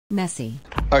Messy.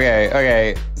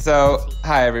 Okay. So,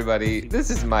 hi everybody. This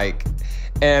is Mike.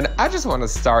 And I just want to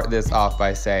start this off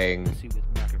by saying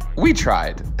we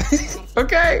tried.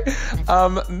 Okay?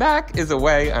 Mac is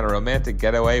away on a romantic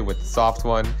getaway with the soft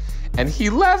one, and he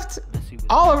left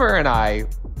Oliver and I,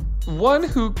 one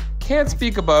who can't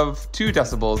speak above 2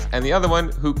 decibels and the other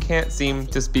one who can't seem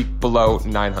to speak below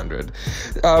 900.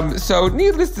 So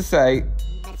needless to say,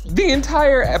 the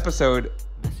entire episode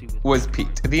was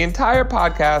peaked. The entire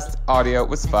podcast audio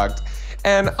was fucked.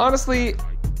 And honestly,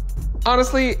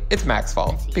 it's Mac's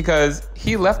fault because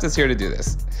he left us here to do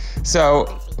this.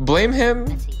 So blame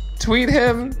him, tweet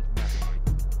him,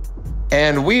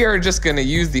 and we are just going to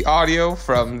use the audio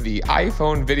from the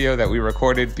iPhone video that we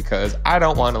recorded because I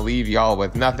don't want to leave y'all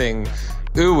with nothing.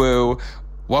 Ooh.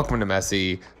 Welcome to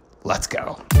Messy. Let's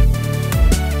go.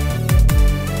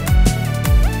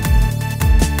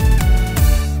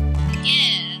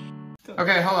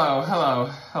 Okay,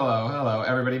 hello,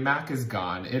 everybody. Mac is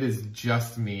gone. It is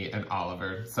just me and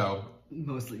Oliver. So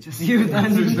mostly just you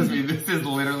then. This is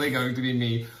literally going to be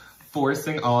me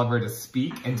forcing Oliver to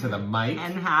speak into the mic.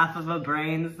 And half of a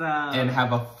brain cell. And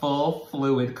have a full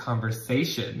fluid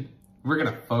conversation. We're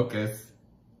gonna focus.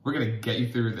 We're gonna get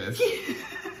you through this.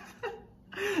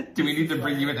 Do we need to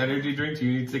bring you an energy drink? Do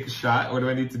you need to take a shot? What do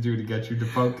I need to do to get you to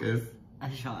focus?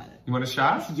 A shot. You want a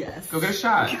shot? Yes. Go get a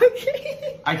shot.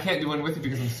 Okay. I can't do one with you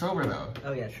because I'm sober though.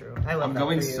 Oh yeah, true. I'm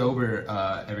going sober,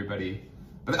 everybody.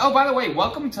 But oh, by the way,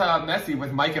 welcome to Messy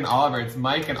with Mike and Oliver. It's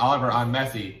Mike and Oliver on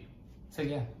Messy. Say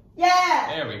yeah. Yeah.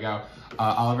 There we go.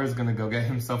 Oliver's gonna go get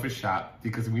himself a shot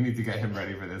because we need to get him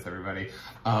ready for this, everybody.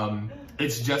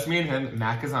 It's just me and him.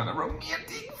 Mac is on a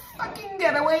romantic fucking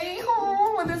getaway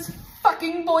home with his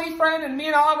fucking boyfriend, and me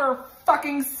and Oliver are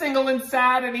fucking single and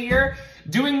sad in here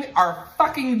doing our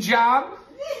fucking job.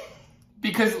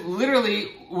 Because literally,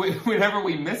 whenever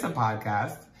we miss a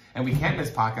podcast, and we can't miss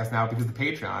podcasts now because of the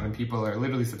Patreon, and people are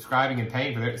literally subscribing and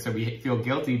paying for it, so we feel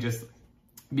guilty just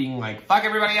being like, fuck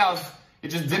everybody else. It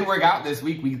just didn't work out this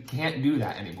week. We can't do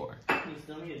that anymore. We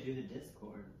still need to do the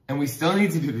Discord. And we still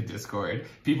need to do the Discord.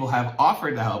 People have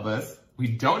offered to help us. We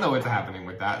don't know what's happening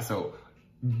with that. So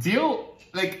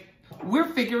we're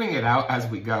figuring it out as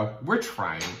we go. We're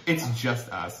trying. It's just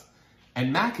us.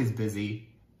 And Mac is busy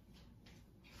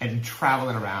and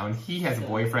traveling around. He has a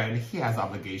boyfriend. He has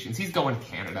obligations. He's going to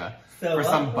Canada for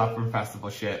some Buffer Festival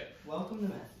shit. Welcome to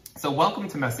Messy. So welcome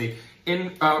to Messy.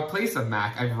 In place of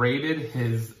Mac, I've raided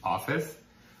his office.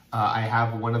 I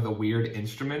have one of the weird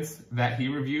instruments that he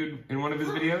reviewed in one of his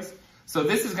videos. So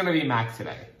this is going to be Mac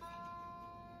today.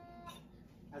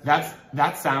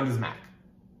 That sound is Mac.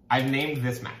 I've named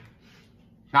this Mac.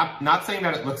 Not saying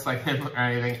that it looks like him or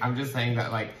anything. I'm just saying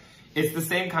that it's the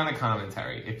same kind of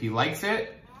commentary. If he likes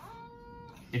it,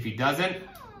 if he doesn't,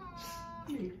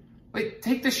 wait,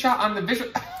 take the shot on the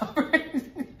visual.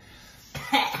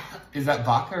 Is that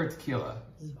vodka or tequila?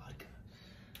 This is vodka.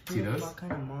 Tito's? What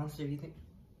kind of monster do you think?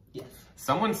 Yes.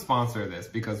 Someone sponsor this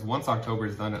because once October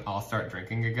is done and I'll start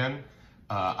drinking again,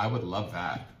 I would love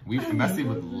that. Messy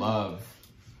would love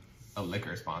a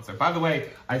liquor sponsor. By the way,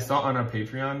 I saw on our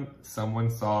Patreon,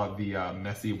 someone saw the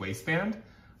Messy waistband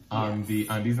on the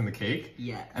undies and the cake.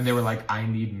 Yes. And they were like, I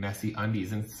need Messy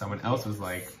undies. And someone else was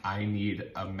like, I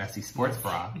need a Messy sports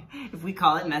bra. If we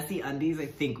call it Messy Undies, I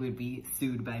think we'd be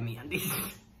sued by MeUndies.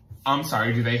 I'm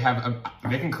sorry, do they have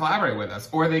they can collaborate with us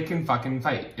or they can fucking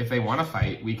fight. If they want to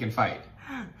fight, we can fight.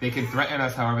 They can threaten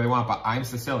us however they want, but I'm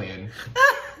Sicilian.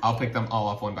 I'll pick them all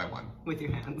off one by one. With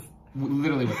your hands.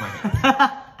 Literally with my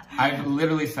hands. I've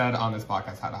literally said on this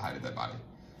podcast how to hide a dead body.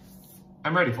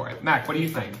 I'm ready for it. Mac, what do you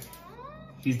think?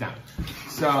 He's down.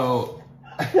 So,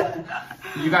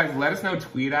 you guys let us know,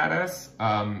 tweet at us,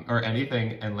 or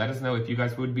anything, and let us know if you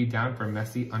guys would be down for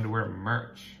Messy underwear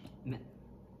merch.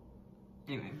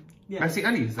 Anyway. Yeah. Messy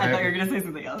undies. I thought you were going to say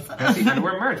something else. Messy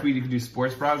underwear merch. We could do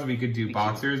sports bras, we could do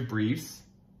boxers, briefs.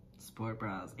 Sport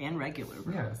bras and regular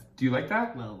bras. Yeah. Do you like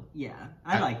that? Well, yeah.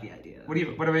 I like the idea.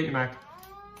 What about you, Mac?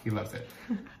 He loves it.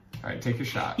 All right, take your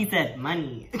shot. He said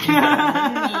money.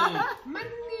 Money.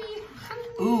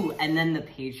 Ooh, and then the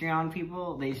Patreon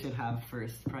people, they should have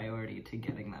first priority to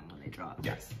getting them when they drop.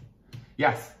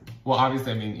 Yes. Well,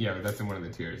 obviously, I mean, yeah, that's in one of the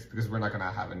tiers because we're not going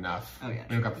to have enough. Oh, yeah.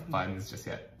 We don't got the funds just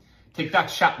yet. Take that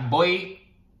shot, boy.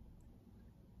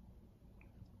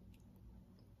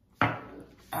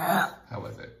 How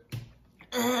was it?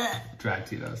 Drag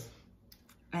Tito's.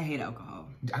 I hate alcohol.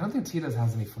 I don't think Tito's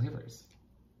has any flavors.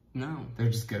 No. They're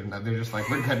just good enough. They're just like,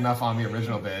 we're good enough on the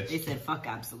original bitch. They said fuck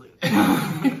absolute.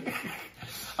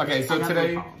 Okay, so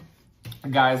today,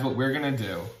 guys, what we're gonna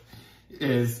do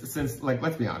is, since, like,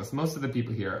 let's be honest, most of the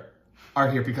people here are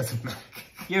here because of Mac.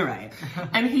 You're right.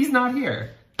 And he's not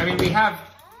here. I mean, we have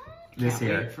this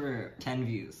Can't here. wait for 10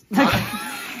 views.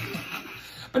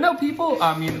 But no, people,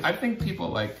 I mean, I think people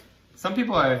like, some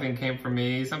people I think came from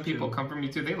me, some people come from me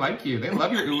too. They like you. They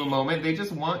love your ooh moment. They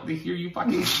just want to hear you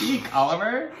fucking speak,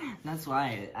 Oliver. That's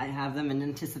why I have them in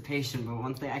anticipation, but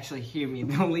once they actually hear me,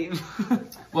 they'll leave.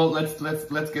 Well, let's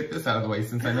get this out of the way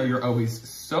since I know you're always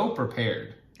so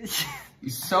prepared.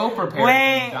 You're so prepared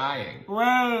and dying.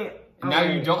 Wait. Now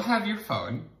you don't have your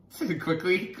phone. So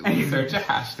quickly search a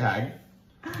hashtag.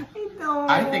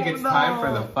 I think it's time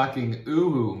for the fucking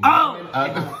ooh moment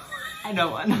of the... I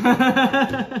know one.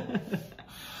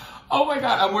 Oh my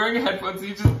god, I'm wearing headphones so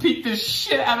you just peeked this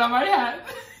shit out of my head.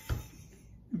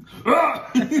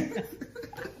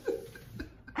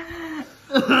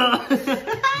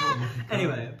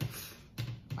 Anyway.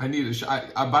 I need a shot.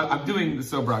 I'm doing the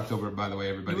Sober October, by the way,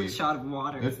 everybody. Do a shot of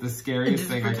water. That's the scariest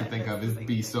thing I can think of is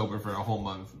be sober for a whole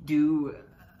month. Do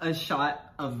a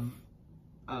shot of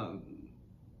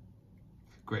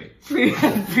Great.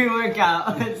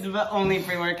 pre-workout. It's the only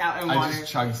pre-workout in water. I just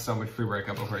chugged so much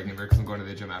pre-workout before I came here because I'm going to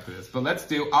the gym after this. But let's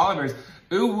do Oliver's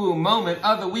Ooh Woo Moment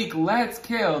of the Week. Let's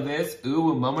kill this Ooh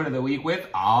Woo Moment of the Week with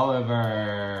Oliver.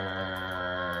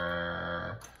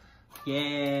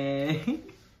 Yay.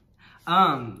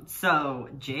 So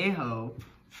J-Hope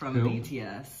from Who?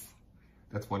 BTS.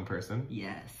 That's one person.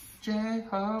 Yes.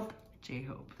 J-Hope.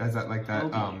 J-Hope. Is that like that,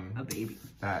 a baby.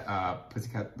 that,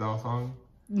 Pussycat Doll song?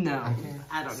 No,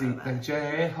 I don't know that. Like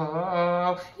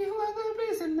J-Ho, you are the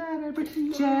reason that I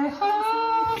breathe.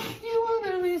 J-Ho, you are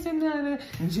the reason that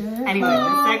I J-Ho. Anyway,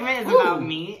 this segment is about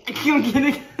me. I'm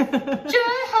kidding.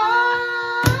 J-Ho.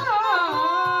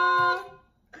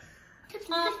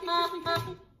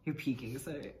 You're peeking,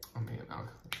 sorry. I mean,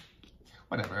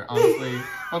 whatever. Honestly,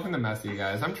 welcome to Messy,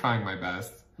 guys. I'm trying my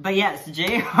best. But yes,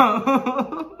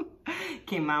 J-Ho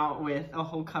came out with a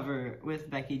whole cover with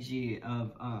Becky G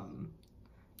of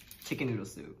chicken noodle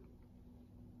soup.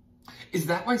 Is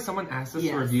that why someone asked us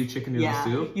to review chicken noodle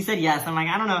soup? You said yes. I'm like,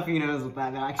 I don't know if you knows what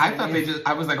that actually I thought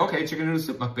I was like, okay, chicken noodle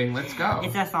soup mukbang, let's go.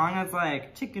 It's that song that's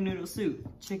like, chicken noodle soup,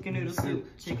 chicken noodle soup,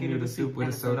 chicken noodle soup with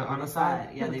a soda on the side.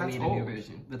 Yeah, they that's made a new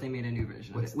version. But they made a new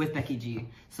version with Becky G.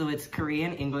 So it's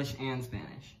Korean, English, and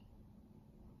Spanish.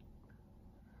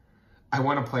 I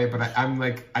want to play it, but I'm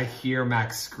like, I hear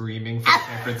Max screaming from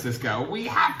San Francisco, we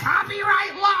have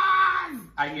copyright laws!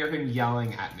 I hear him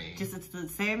yelling at me. Just, it's the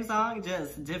same song,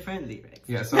 just different lyrics.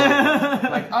 Yeah, so,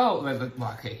 like,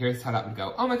 well, okay, here's how that would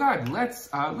go. Oh my god, let's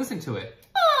listen to it.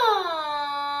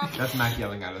 That's Mac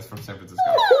yelling at us from San Francisco.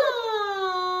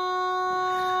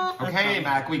 Okay,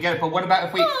 Mac, we get it, but what about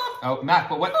if we... Oh, Mac,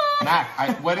 but what... Mac,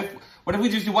 what if we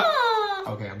just do what...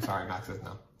 Okay, I'm sorry, Mac says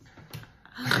no.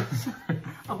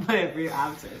 I'll play it for you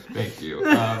after. Thank you.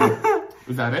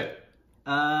 Was that it?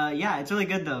 Yeah, it's really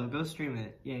good though. Go stream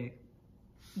it. Yay.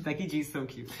 Becky G's so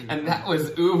cute too. And that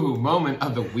was Ooh Moment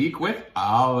of the Week with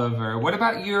Oliver. What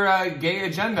about your gay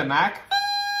agenda, Mac?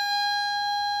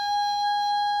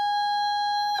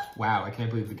 Wow, I can't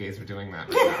believe the gays are doing that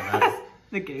right now.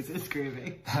 The gays are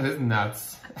screaming. That is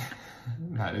nuts.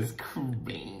 That is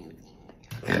crazy.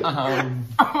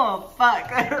 Oh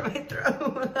fuck, I hurt my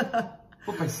throat.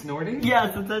 What, by snorting?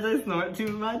 Yeah, sometimes I snort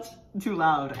too much, too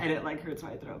loud, and it like hurts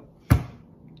my throat.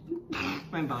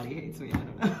 My body hates me, I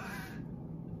don't know.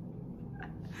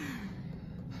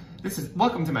 This is,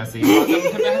 welcome to Messy. Welcome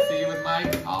to Messy with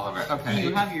Mike Oliver. Okay. Do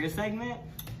you have your segment?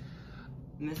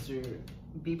 Mr.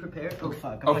 Be Prepared? Oh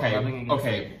fuck, I'm okay, like rubbing against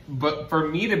it. But for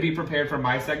me to be prepared for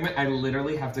my segment, I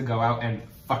literally have to go out and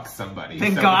fuck somebody.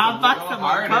 Then so go out, fuck someone.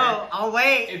 Harder. Go, I'll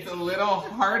wait. It's a little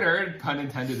harder, pun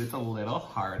intended, it's a little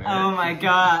harder. Oh my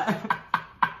god.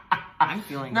 I'm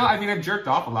feeling No, I mean, I've jerked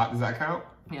off a lot. Does that count?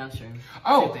 Yeah, sure.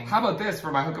 Oh, how about this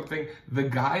for my hookup thing? The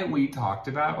guy we talked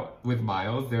about with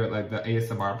Miles, they're like the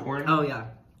ASMR porn. Oh yeah.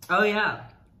 Oh yeah.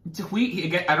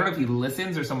 I don't know if he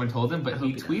listens or someone told him, but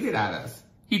he tweeted at us.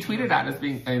 He tweeted at us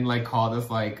and like called us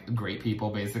like great people,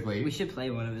 basically. We should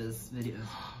play one of his videos.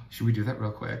 Should we do that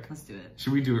real quick? Let's do it.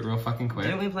 Should we do it real fucking quick?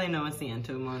 Didn't we play Noah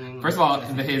Ciento moaning? First of all,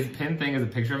 his pin thing is a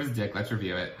picture of his dick. Let's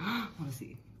review it. Let's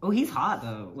see. Oh, he's hot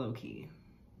though, low key.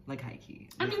 Like high key.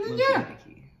 I mean, low yeah. Key, high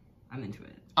key. I'm into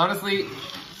it. Honestly,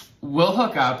 we'll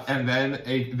hook up and then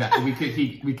we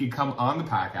could come on the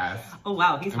podcast. Oh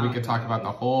wow, he's hot. And we could talk about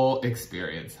the whole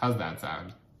experience. How's that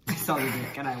sound? I saw the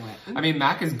dick and I went. I mean,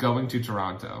 Mac is going to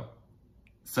Toronto.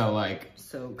 So like...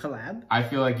 So collab? I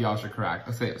feel like y'all should correct.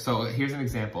 Okay, so here's an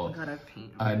example. Oh god, I have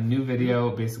paint. A new video,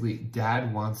 basically,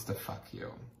 Dad wants to fuck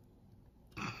you.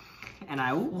 And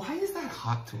I oop. Why is that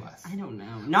hot to us? I don't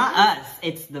know. Not us.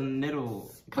 It's the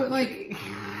middle. But like,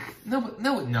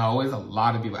 no. There's a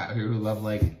lot of people out here who love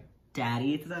like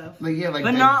daddy stuff. Like yeah, like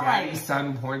but not daddy like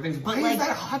son porn things. Why like, is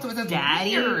that hot to us? That's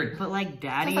daddy, weird. But like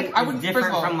daddy like, I would, is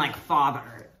different all, from like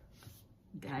father.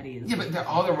 Daddy is. Yeah, but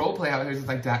all the role play out here is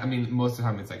like that. I mean, most of the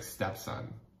time it's like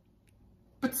stepson.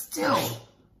 But still,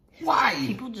 why?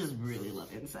 People just really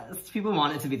love incest. People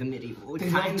want it to be the medieval. They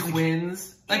love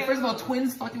twins. Like, first of all,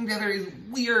 twins fucking together is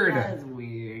weird. That's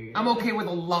weird. I'm okay with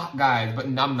a lot, guys, but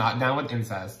I'm not down with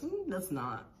incest. That's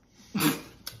not.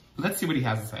 Let's see what he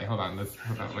has to say. Hold on. Wait. And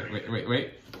not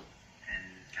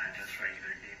just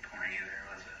regular gay porn either.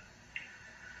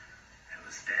 It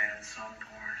was dad and son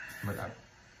porn. Oh my god.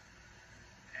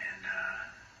 And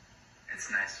it's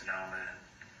nice to know that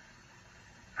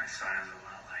my son is a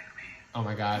lot like me. Oh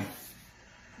my god.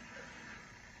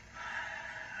 I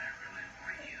really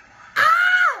want you. Ah!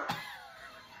 I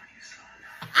really want you, son.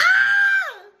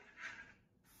 Ah!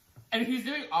 And he's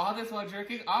doing all this while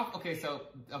jerking off? Okay, so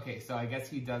I guess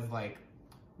he does like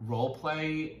role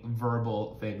play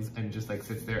verbal things and just like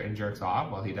sits there and jerks off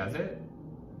while he does it?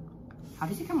 How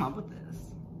did you come up with this?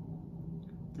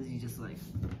 Does he just like...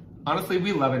 Honestly,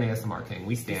 we love an ASMR king.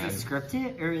 We stand. Is it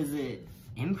scripted or is it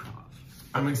improv?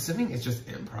 I'm assuming it's just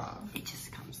improv. It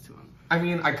just comes to him. I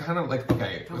mean, I kind of like,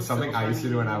 okay, it was something I used to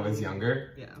do when I was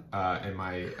younger. Yeah. In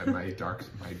my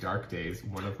dark days,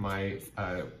 one of my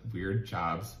weird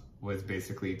jobs was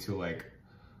basically to like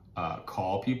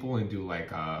call people and do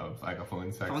like a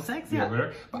phone sex. Phone sex, yeah. yeah.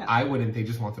 Whatever. But yeah. I wouldn't. They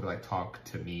just wanted to like talk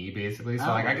to me basically. So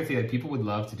like I could see that people would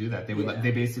love to do that. They would.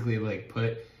 They basically like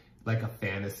put like a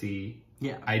fantasy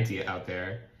idea out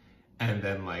there, and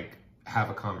then like have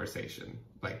a conversation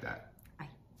like that.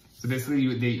 So basically,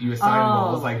 you assign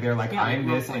roles, like they're like, I'm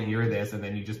this and you're this, and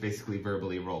then you just basically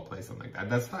verbally role play something like that.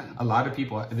 That's fun. A lot of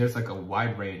people, there's like a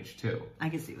wide range too. I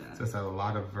can see that. So it's a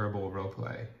lot of verbal role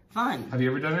play. Fun. Have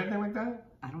you ever done anything like that?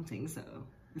 I don't think so.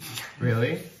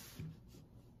 Really?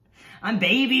 I'm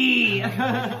baby.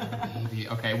 Baby.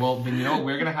 Okay, well then you know what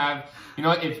we're gonna have. You know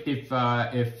what,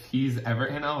 if he's ever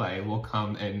in LA, we'll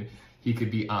come and he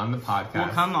could be on the podcast. We'll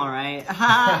come, all right.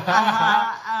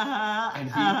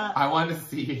 And I want to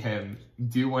see him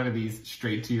do one of these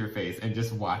straight to your face and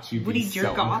just watch you be Would he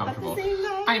jerk so off uncomfortable. at the same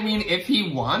time? I mean, if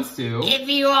he wants to. If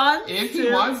he wants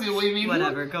to. I mean,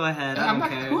 whatever, go ahead. I don't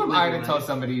care. Who am I to tell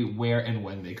somebody where and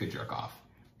when they could jerk off?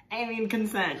 I mean,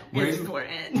 consent is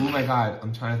important. Oh my god,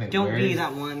 I'm trying to think. Don't be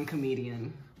that one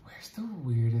comedian. Where's the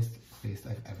weirdest place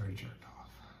I've ever jerked off?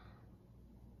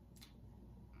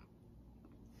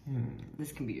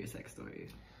 This can be your sex story.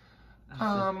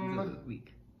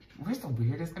 Where's the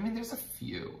weirdest? I mean, there's a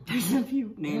few. There's a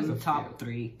few. Name the top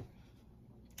 3.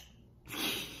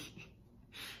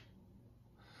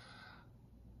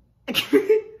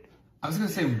 I was gonna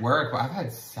say work, but I've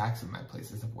had sex in my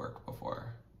places of work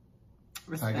before.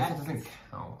 Respect. So I guess it doesn't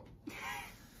count.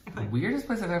 The weirdest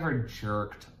place I've ever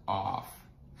jerked off.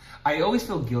 I always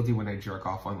feel guilty when I jerk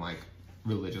off on like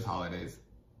religious holidays.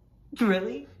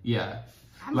 Really? Yeah.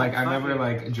 Like I never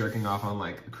like jerking off on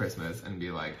like Christmas and be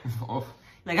like, oh.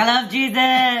 Like I love Jesus.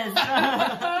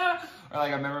 Or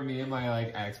like I remember me and my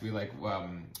like ex, we like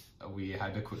we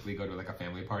had to quickly go to like a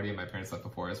family party and my parents left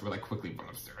before us. We're like quickly run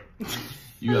upstairs.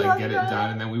 You like get it done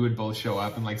and then we would both show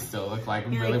up and like still look like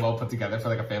really well put together for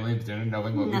like a family dinner,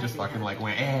 knowing what we just fucking like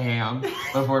went ham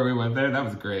before we went there. That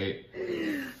was great.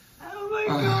 Oh my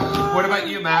god. What about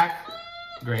you, Mac?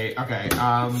 Great. Okay.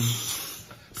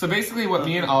 So basically what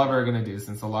me and Oliver are gonna do,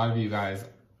 since a lot of you guys,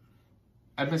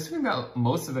 I'm assuming that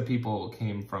most of the people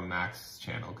came from Mac's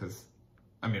channel, because,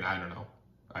 I mean, I don't know.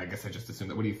 I guess I just assumed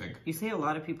that. What do you think? You say a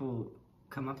lot of people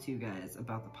come up to you guys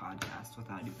about the podcast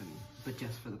without even, but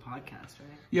just for the podcast,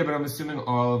 right? Yeah, but I'm assuming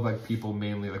all of like people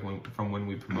mainly like from when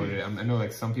we promoted it. I know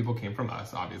like some people came from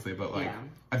us, obviously, but like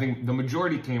I think the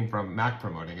majority came from Mac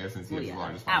promoting it since he has the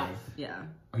largest following. Yeah.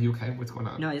 Are you okay? What's going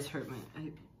on? No, I just hurt my...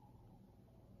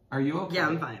 Are you okay? Yeah,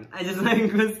 I'm fine. I just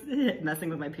like was messing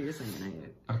with my piercing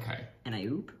and I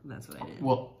oop. That's what I did.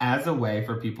 Well, as a way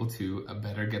for people to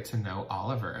better get to know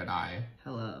Oliver and I.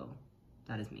 Hello.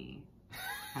 That is me.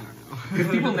 I don't know. Because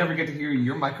people never get to hear you.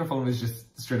 Your microphone was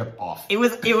just straight up off. It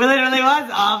literally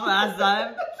was off last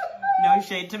time. No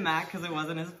shade to Mac because it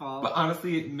wasn't his fault. But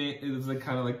honestly, it was like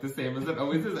kind of like the same as it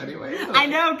always is anyway. So. I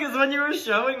know, because when you were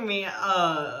showing me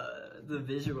the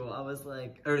visual, I was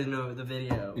like, or no, the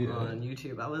video on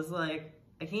YouTube, I was like,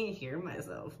 I can't hear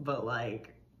myself, but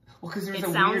like, Well, because there's It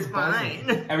a sounds weird buzzing. fine.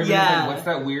 Everybody's Yeah. like, what's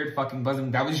that weird fucking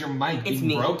buzzing? That was your mic It's being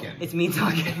me. broken. It's me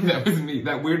talking. That was me.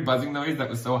 That weird buzzing noise that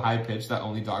was so high-pitched that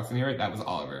only dogs can hear it, that was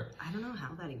Oliver. I don't know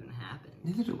how that even happened.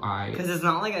 Neither do I. Because it's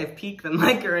not like I've peaked the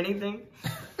mic or anything.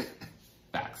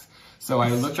 Facts. So I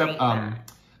looked Straight up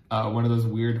one of those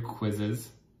weird quizzes,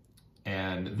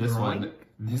 and this Groink?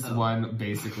 one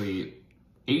basically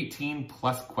 18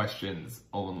 plus questions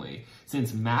only.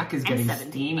 Since Mac is getting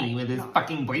 17, steamy like, with his no.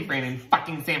 fucking boyfriend in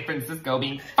fucking San Francisco,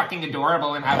 being fucking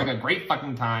adorable and having a great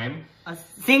fucking time, Us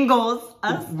singles.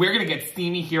 Us. we're gonna get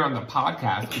steamy here on the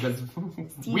podcast because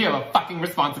we have a fucking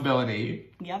responsibility.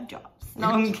 We have jobs.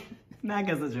 No, Mac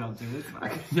has a job too. It's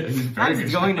fine. Yeah, he's very Mac's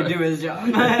good going to job. do his job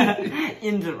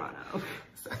in Toronto.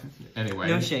 Anyway,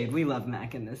 No shade. We love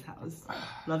Mac in this house.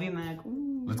 Love you, Mac.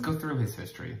 Ooh. let's go through his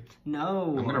history.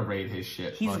 No. I'm gonna raid his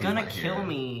shit. He's while gonna not kill here.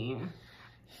 me.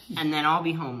 And then I'll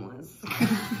be homeless.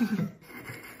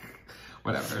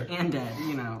 Whatever. And dead,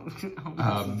 you know.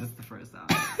 Homeless is just the first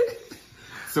option.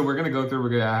 So we're gonna go through. We're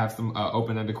gonna have some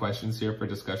open-ended questions here for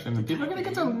discussion, and people are gonna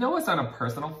get to know us on a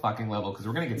personal fucking level because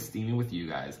we're gonna get steamy with you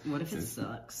guys. What if it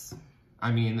sucks?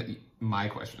 I mean, my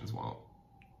questions won't.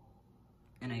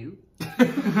 And you?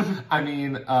 I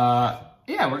mean,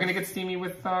 yeah, we're gonna get steamy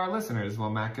with our listeners while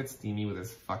Matt gets steamy with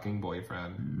his fucking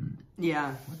boyfriend.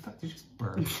 Yeah. What the? Did you just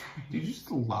burp? Did you just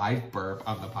live burp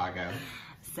on the podcast?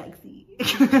 Sexy.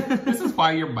 This is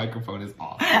why your microphone is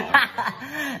off.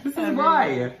 This is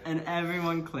why. And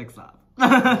everyone clicks up.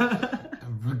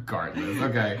 Regardless,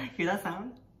 okay. Hear that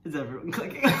sound? Is everyone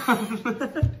clicking?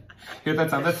 Hear that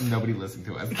sound? That's nobody listening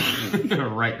to us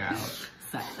right now.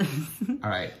 Silence. All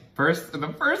right.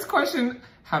 The first question: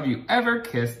 have you ever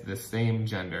kissed the same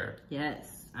gender?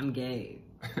 Yes, I'm gay.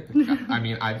 I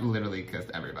mean, I've literally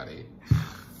kissed everybody.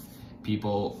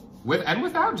 People with and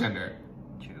without gender.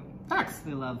 True. Facts.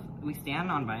 We stand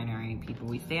non-binary people.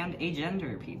 We stand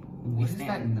agender people. We What is that?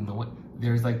 stand No,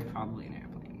 there's like. probably an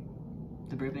airplane.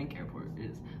 The Burbank airport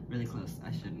is really close.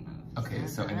 I shouldn't have. Okay,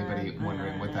 so anybody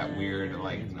wondering what that weird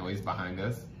like noise behind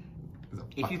us? Is a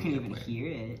If you fucking can even airplane. hear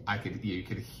it. You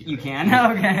could hear. You it.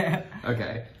 can? Okay.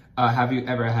 Okay. Have you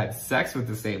ever had sex with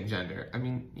the same gender? I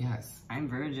mean, yes. I'm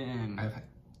virgin.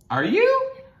 Are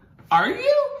you? Are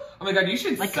you? Oh my god, you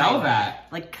should Like, sell kind of. that.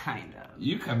 Like, kind of.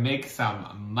 You can make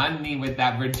some money with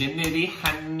that virginity,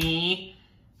 honey.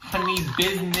 Honey,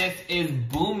 business is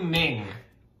booming.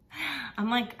 I'm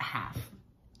like half.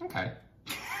 Okay.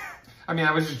 I mean,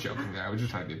 I was just joking there. I was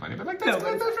just trying to be funny, but like that's,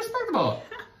 No, but- that's respectable.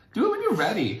 Do it when you're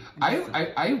ready.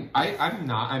 I'm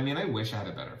not. I mean, I wish I had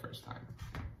a better first time.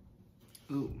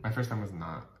 Ooh, My first time was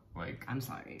not like. I'm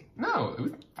sorry. No, it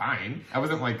was fine. I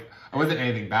wasn't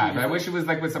anything bad. But I wish it was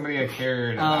like with somebody I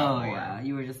cared about Oh, more. yeah.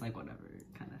 You were just like, whatever,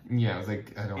 kind of. Yeah, I was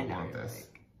like, I don't And now want you're this.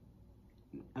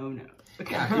 like, oh, no.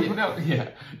 Okay. Yeah.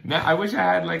 Now, I wish I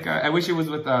had like, I wish it was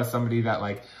with somebody that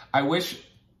like,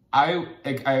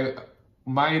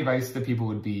 my advice to people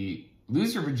would be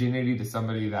lose your virginity to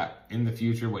somebody that in the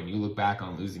future, when you look back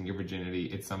on losing your virginity,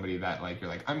 it's somebody that like, you're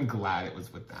like, I'm glad it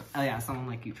was with them. Oh, yeah, someone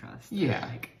like you trust. Yeah.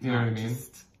 Like, You know what I not mean?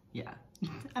 just- yeah.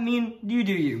 I mean, you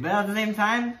do you, but at the same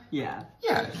time, yeah.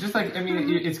 Yeah, just like, I mean,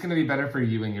 it's going to be better for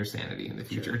you and your sanity in the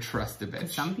future. Trust a bitch.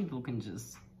 Some people can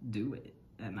just do it,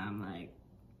 and I'm like,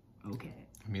 okay.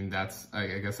 I mean, that's, I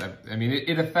guess,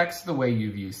 it affects the way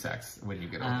you view sex when you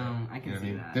get older. I can You know what see I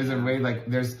mean? that, There's a yeah. way,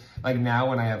 like, now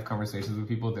when I have conversations with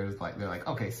people, they're like,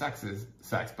 okay, sex is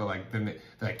sex, but like, then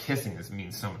they're like, kissing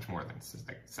means so much more than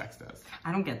like sex does.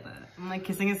 I don't get that. I'm like,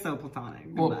 kissing is so platonic.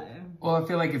 Well, Goodbye. well, I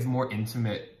feel like it's more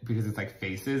intimate because it's like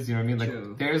faces, you know what I mean? Like,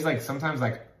 True. there's like, sometimes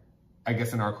like, I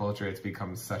guess in our culture, it's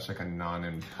become such like a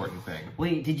non-important thing.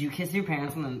 Wait, did you kiss your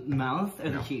parents on the mouth or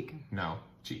No. the cheek? No,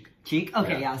 cheek. Cheek?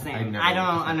 Okay, Yeah, yeah, same. I never I don't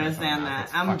kissed my parents on understand the mouth. that.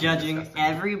 It's I'm fucking judging disgusting.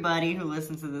 everybody who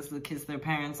listens to this to kiss their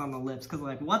parents on the lips because,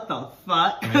 like, what the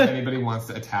fuck? And if anybody wants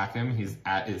to attack him, he's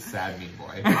at his sad mean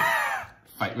boy.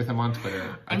 Fight with him on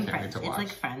Twitter. I In can't French, wait to it's watch. like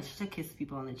French to kiss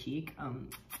people on the cheek.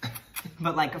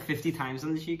 But like 50 times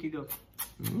on the cheek, you go.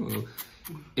 Ooh.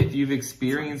 If you've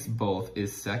experienced both,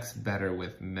 is sex better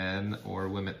with men or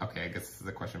women? Okay, I guess this is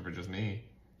a question for just me.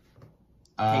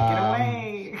 Take it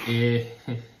away.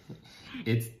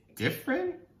 It's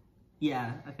different.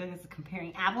 Yeah, I feel like it's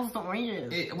comparing apples to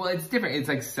oranges. Well, it's different. It's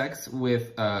like sex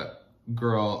with a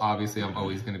girl. Obviously, I'm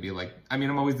always going to be like, I mean,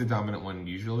 I'm always the dominant one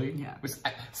usually. Yeah. Which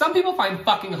some people find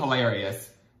fucking hilarious.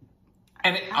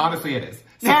 And honestly, it is.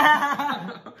 So,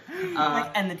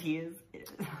 Like, and the tea is.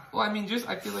 well, I mean,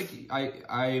 I feel like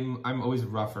I'm always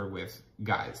rougher with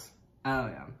guys. Oh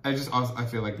yeah, I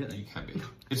feel like you can be.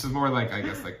 It's just more like, I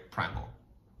guess, like primal.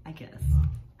 I guess.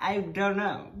 I don't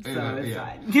know, so it's Yeah.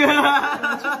 fine.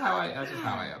 That's just how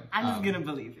I am. I'm just gonna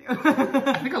believe you.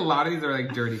 I think a lot of these are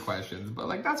like dirty questions, but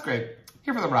like that's great.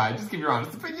 Here for the ride. Just give your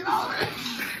honest opinion on it.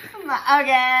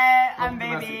 Okay, I'm What's the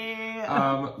best-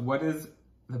 baby. What is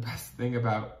the best thing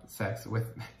about sex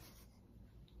with men?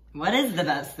 What is the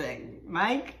best thing,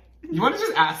 Mike? You want to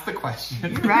just ask the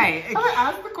question? Right.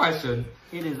 Ask the question.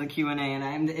 It is a Q&A, and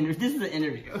I'm the this is an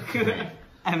interview.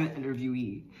 I'm an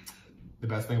interviewee. The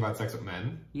best thing about sex with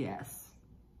men? Yes.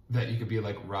 That you could be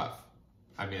like rough.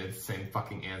 I mean, it's the same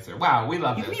fucking answer. Wow, we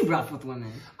love You this. can be rough with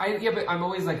women. Yeah, but I'm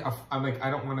always like, I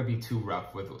don't want to be too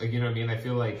rough with, like, you know what I mean? I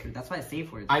feel like That's why I say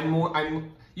for it.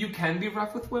 you can be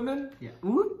rough with women. Yeah.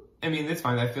 Ooh. I mean, it's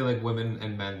fine. I feel like women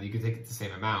and men, you can take it the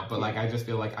same amount, but like, I just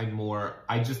feel like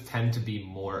I just tend to be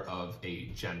more of a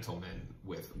gentleman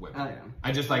with women. Oh, yeah.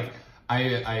 I just like,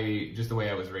 I just the way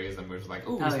I was raised, I'm just like,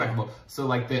 ooh, Oh, respectable. yeah. So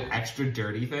like the extra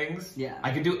dirty things, Yeah.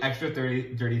 I could do extra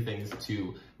dirty things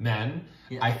to men.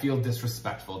 Yeah. I feel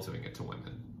disrespectful doing it to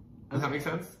women. Does that make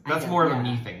sense? I That's get- more of a yeah.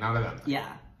 me thing, not a them thing.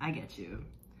 Yeah, I get you.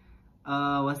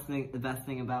 What's the best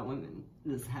thing about women?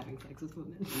 Is having sex with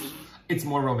women. It's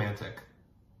more romantic.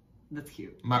 That's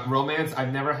cute. My romance,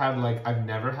 I've never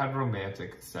had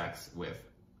romantic sex with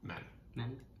men.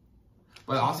 Men.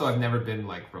 But also, I've never been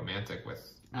like romantic with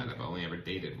men. Okay. I've only ever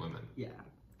dated women. Yeah.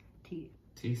 T.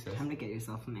 Jesus. Time to get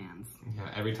yourself a man's. Yeah,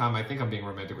 every time I think I'm being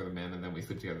romantic with a man and then we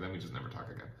sleep together, then we just never talk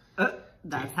again.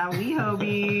 That's how we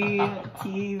hobie.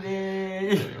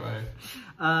 T-Vid. Anyway,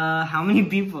 How many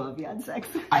people have you had sex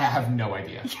with? I have no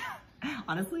idea.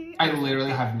 Honestly? I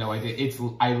literally have no idea.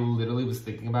 I literally was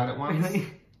thinking about it once. Really?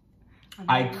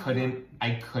 I couldn't.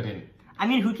 I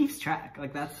mean, who keeps track?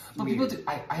 Like, that's But weird. people do.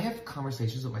 I have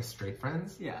conversations with my straight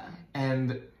friends. Yeah.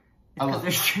 And Because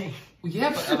they're straight.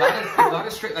 yeah, but a lot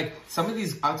of straight, like some of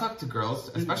these, I'll talk to girls,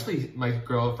 especially my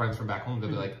girl friends from back home. They'll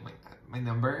be like, my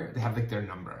number. They have like their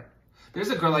number. There's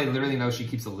a girl I literally know. She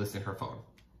keeps a list in her phone.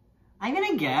 I'm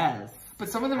gonna guess. But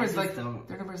some of them I is just like don't.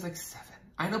 their number is like 7.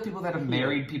 I know people that have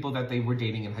married people that they were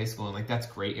dating in high school, and like that's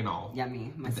great and all. Yeah,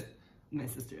 me. My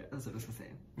sister. That's what I was gonna say.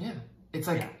 Yeah. It's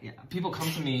like Yeah. people come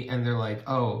to me and they're like,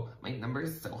 "Oh, my number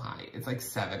is so high. It's like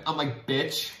 7." I'm like,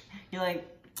 "Bitch, You're like,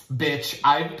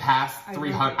 I've passed I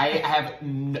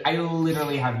 300. I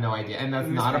literally have no idea, and that's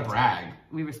We not a respect brag."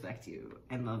 we respect you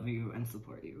and love you and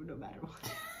support you no matter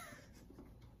what.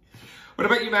 What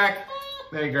about you, Mac?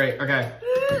 Very great. Okay.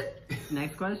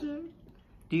 Next question.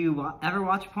 Do you ever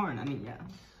watch porn? I mean, yeah.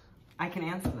 I can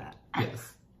answer that.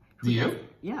 Yes. Do you?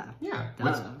 Yeah. Yeah.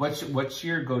 Duh. What's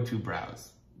your go-to browse?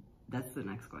 That's the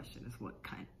next question is what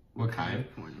kind? What kind?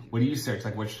 of porn is What do you search?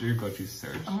 Like, what's your go-to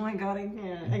search? Oh my god, I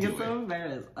can't. I get Do so it.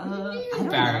 embarrassed. I you don't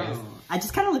embarrassed? know. I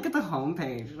just kind of look at the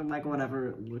homepage. I'm like,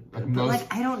 whatever. But most-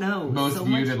 like, I don't know. Most so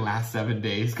viewed much... in last 7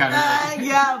 days, kind of.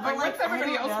 Yeah, but Like, what's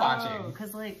everybody else watching?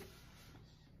 Because like,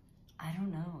 I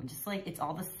don't know. Just like it's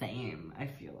all the same. I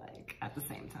feel like at the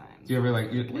same time. Do you ever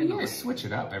like you Annoying. guys switch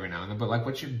it up every now and then? But like,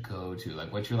 what's your go-to?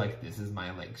 Like, what's your like? This is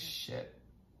my like shit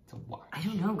to watch. I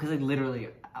don't know because I literally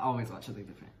always watch something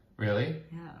different. Really?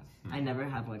 Yeah, I never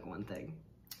have like one thing.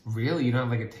 Really? You don't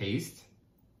have like a taste?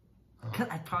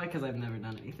 Probably because I've never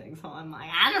done anything, so I'm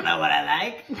like, I don't know what I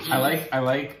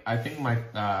like. I think my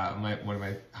one of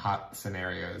my hot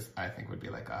scenarios I think would be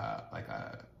like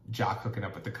a jock hooking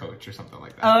up with the coach or something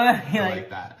like that. Oh, I like- like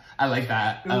that. I like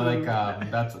that. I Ooh.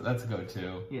 like that's a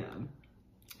go-to. Yeah.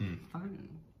 Hmm.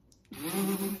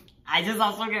 Fun. I just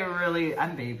also get really,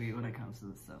 I'm baby when it comes to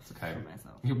this stuff Okay. for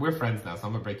myself. We're friends now, so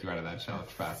I'm gonna break you out of that shell.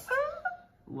 Trust.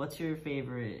 What's your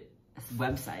favorite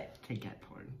website to get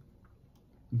porn?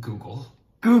 Google.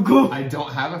 Google. I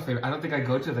don't have a favorite. I don't think I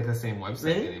go to like the same website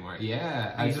Really? anymore.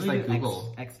 Yeah, I just usually like do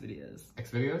Google. X videos.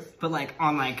 X videos. But like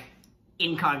on like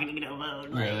incognito mode.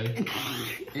 Like. Really?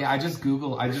 Yeah, I just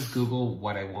Google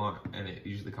what I want and it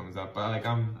usually comes up. But like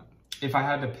if I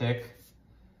had to pick,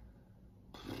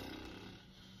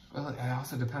 well, it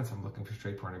also depends. I'm looking for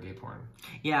straight porn or gay porn.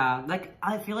 Yeah, like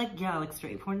I feel like like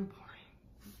straight porn is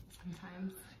boring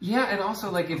sometimes. Yeah, and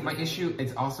also like if my issue,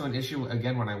 it's also an issue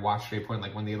again when I watch straight porn,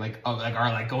 like when they like are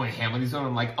like going ham on these women.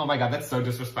 I'm like, oh my god, that's so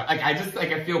disrespectful. Like I just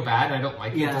like I feel bad. And I don't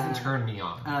like it. Yeah. It doesn't turn me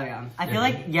on. Oh yeah, I feel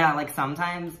like like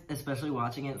sometimes, especially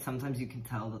watching it, sometimes you can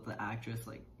tell that the actress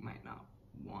like might not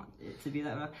want it to be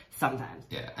that way. Sometimes.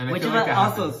 Yeah, and I Which feel like that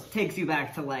also happens. takes you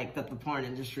back to like that the porn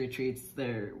industry treats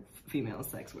their female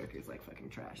sex workers like fucking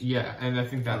trash. Yeah, and I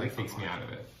think that like takes me out of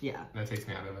it. Yeah. That takes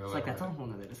me out of it. It's like that's a whole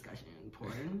nother discussion in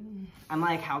porn. I'm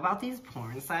like, how about these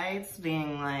porn sites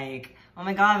being like, oh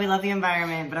my god, we love the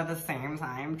environment, but at the same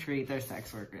time treat their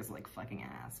sex workers like fucking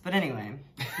ass. But anyway,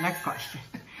 next question.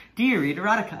 Do you read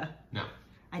erotica? No.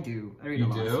 I do. I read You a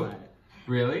lot do? of smut.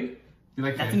 Really? You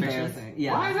like That's fan fiction? embarrassing.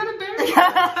 Yeah. Why is that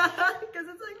embarrassing? Because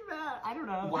it's like that. I don't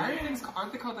know. Why are things?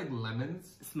 Aren't they called like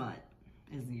lemons? Smut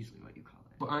is usually what you call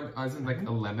it. But aren't isn't like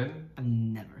a lemon? I've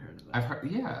never heard of that. I've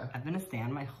heard. Yeah. I've been a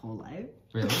stan my whole life.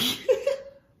 Really?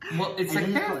 Well, it's And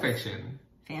like then fan what? fiction.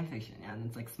 Fan fiction, yeah, and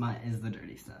it's like smut is the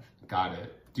dirty stuff. Got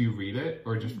it. Do you read it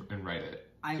or just and write it?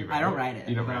 I Do you don't write it.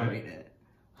 You don't but write I'll it? read it.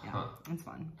 Yeah, Huh. it's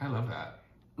fun. I love that.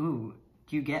 Ooh,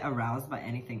 do you get aroused by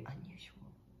anything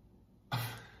unusual?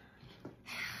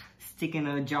 Sticking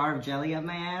a jar of jelly up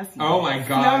my ass? Oh my Yes.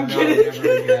 god, I'm no, kidding.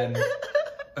 never again.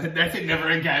 That's it, never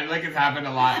again. Like it's happened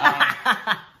a lot.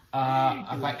 By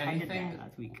I did that anything,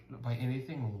 last week. No. by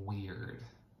anything weird.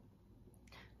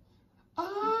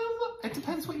 It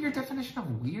depends what your definition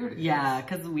of weird is. Yeah,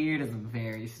 because weird is a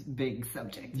very big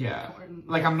subject. Yeah. Important.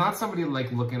 Like I'm not somebody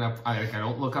like looking up. I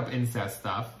don't look up incest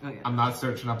stuff. Oh, yeah. I'm not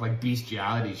searching up like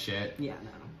bestiality shit. Yeah,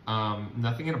 no.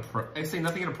 Nothing I say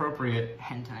nothing inappropriate.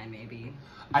 Hentai, maybe.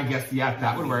 I guess yeah,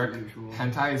 that would work. Unusual.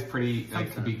 Hentai is pretty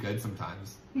like could be good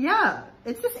sometimes. Yeah,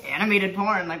 it's just animated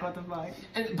porn. Like, what the fuck?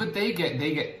 But they get.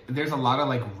 There's a lot of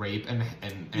like rape and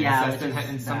Yeah, incest which is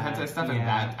and some bad, hentai stuff, yeah. and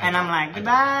that. And I'm like, I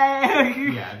goodbye.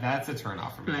 don't- Yeah, that's a turn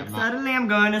off for me. Like, I'm not, suddenly I'm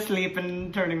going to sleep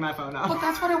and turning my phone off. but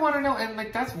that's what I want to know, and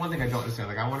like that's one thing I don't understand.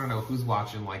 Like I want to know who's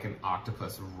watching like an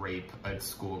octopus rape a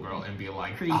schoolgirl and be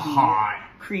like, Creepy. hot.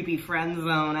 Creepy friend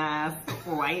zone ass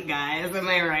white guys, am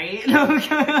I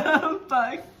right?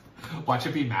 Fuck. Watch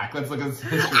it be Mac. Let's look at his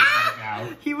history right now.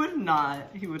 He would not.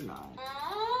 He would not.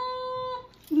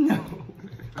 No.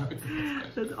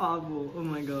 That's awful. Oh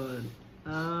my god.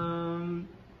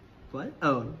 What?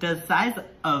 Oh, does size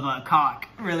of a cock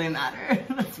really matter?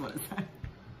 That's what it said.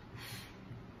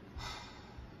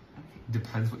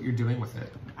 Depends what you're doing with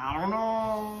it. I don't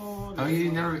know. Oh,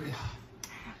 you never.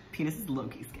 Penis is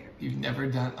low-key scary. You've never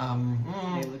done.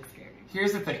 They look scary.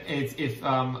 Here's the thing. It's if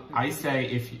I say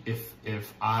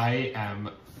if I am.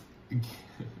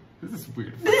 This is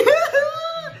weird.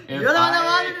 You're the one that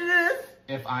wanted to do this.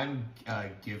 If I'm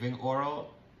giving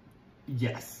oral,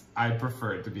 yes, I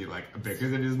prefer it to be like a big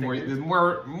because it is more. There's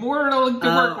more to work with.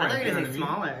 I thought you you know were what I mean?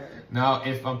 smaller. No,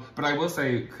 if but I will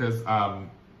say because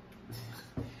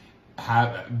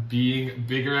being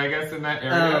bigger, I guess in that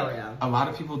area, Oh, yeah. a lot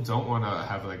of people don't want to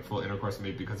have like full intercourse with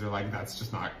me because they're like that's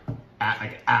just not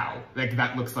like ow, like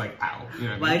that looks like ow. You know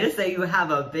what I Why mean? just say you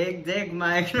have a big dick,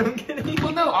 Mike? I'm kidding.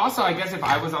 Well, no. Also, I guess if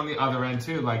I was on the other end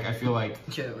too, like I feel like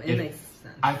True, it if- makes sense.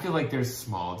 I feel like there's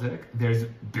small dick, there's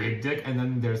big dick, and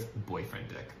then there's boyfriend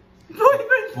dick.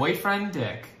 Boyfriend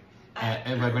dick,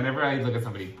 and like whenever I look at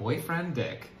somebody, boyfriend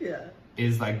dick Yeah.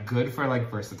 is like good for like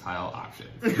versatile options.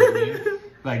 You know what I mean?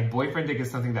 Like boyfriend dick is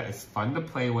something that is fun to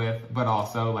play with, but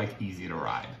also like easy to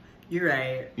ride. You're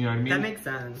right. You know what I mean? That makes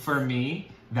sense. For me,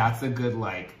 that's a good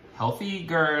like healthy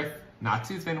girth, not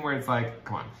too thin where it's like,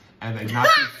 come on, and then not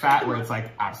too fat where it's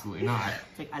like absolutely not.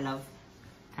 It's like, I love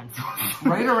pencils.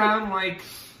 Right around like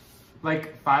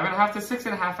 5.5 to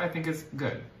 6.5, I think is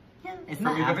good. Yeah, it's For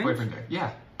not me, that's average. boyfriend dick.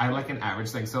 Yeah, I like an average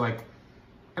thing. So like,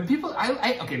 and people,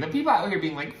 okay, the people out here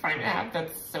being like 5.5,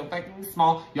 that's so fucking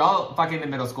small. Y'all fucking in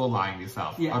middle school lying to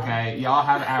yourself. Yeah. Okay, y'all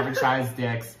have average sized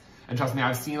dicks, and trust me,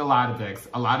 I've seen a lot of dicks.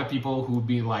 A lot of people who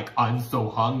be like, I'm so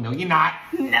hung. No, you're not.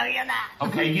 No, you're not.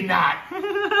 Okay, you're not.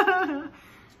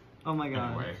 Oh my god.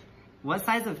 Anyway, What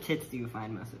size of tits do you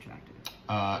find most attractive?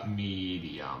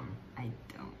 medium. I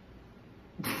don't.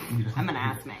 I'm an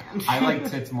ass man. I like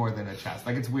tits more than a chest.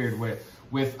 Like it's weird with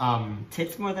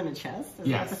Tits more than a chest? Is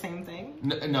Yes. that the same thing?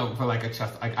 no for like a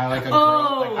chest. Like I like a girl.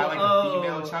 Oh, Like I like a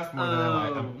female chest more than I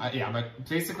like. oh. Yeah, but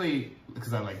basically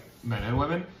because I like men and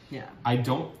women. Yeah. I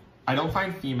don't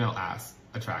find female ass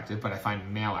attractive, but I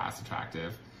find male ass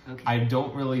attractive. Okay. I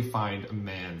don't really find a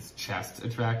man's chest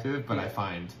attractive, but Yeah. I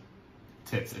find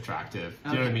tits attractive. Do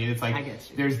you know what I Okay. mean? It's like I get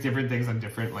you. there's different things on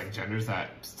different like genders that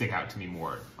stick out to me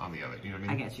more on the other. You know what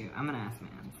I I mean? get you. I'm an ass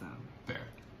man, so There.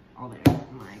 all there.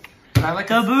 I'm like, But I like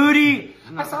the booty!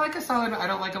 I still like a solid. I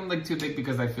don't like them like too big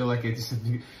because I feel like it's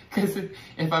because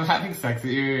if I'm having sex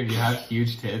with you and you have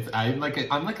huge tits, I'm like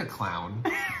a clown.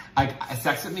 Like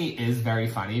sex with me is very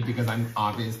funny because I'm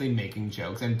obviously making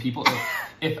jokes and people.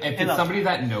 If it's love somebody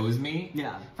that knows me,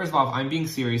 Yeah. First of all, if I'm being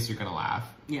serious, you're gonna laugh.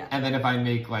 Yeah. And then if I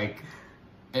make like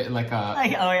a Like,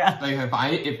 oh yeah.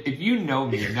 like if you know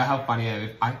me and know how funny I am,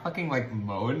 if I fucking like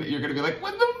moan, you're gonna be like,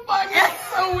 what the fuck?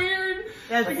 It's so weird.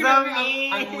 That's Like, so you know what I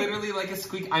mean? mean. I'm literally like a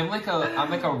squeak. I'm like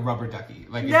a rubber ducky.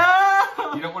 Like No!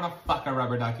 you don't want to fuck a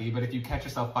rubber ducky, but if you catch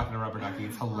yourself fucking a rubber ducky,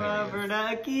 it's hilarious. Rubber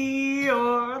ducky,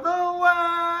 you're the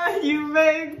one. You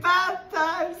make bath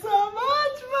time so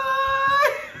much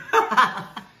fun.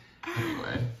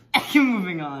 Anyway,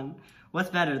 Moving on. What's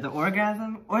better, the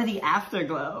orgasm or the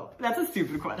afterglow? That's a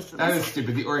stupid question. That is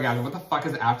stupid. The orgasm. What the fuck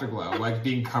is afterglow? Like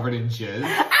being covered in jizz?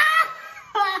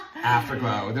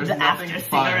 Afterglow. There's the nothing after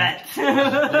fun. cigarette.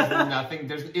 There's nothing.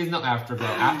 There is no afterglow.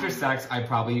 After sex, I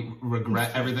probably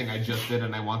regret everything I just did,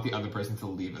 and I want the other person to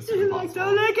leave as soon as Like, possible.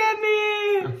 don't look at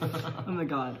me. Oh my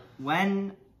god.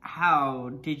 How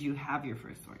did you have your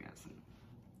first orgasm?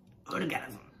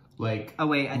 Orgasm. Like, Oh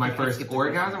wait, I my think I first skipped the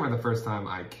orgasm or the first time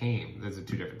I came? Those are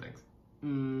two different things.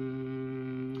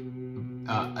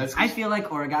 I feel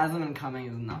like orgasm and coming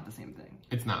is not the same thing.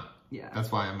 It's not. Yeah.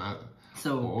 That's why I'm at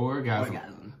So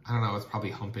orgasm. I don't know. It's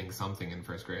probably humping something in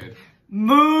first grade.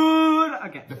 Mood.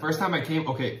 Okay. The first time I came,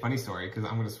 okay, funny story, because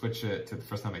I'm going to switch it to the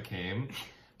first time I came,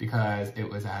 because it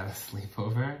was at a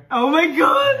sleepover. Oh my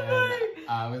god. And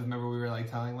I remember we were like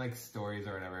telling like stories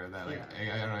or whatever that like,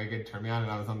 I don't know, it could turn me on,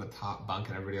 and I was on the top bunk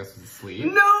and everybody else was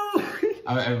asleep. No.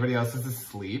 Everybody else was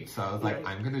asleep, so I was like,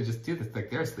 I'm going to just do this. Like,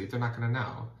 they're asleep, they're not going to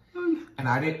know. And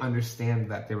I didn't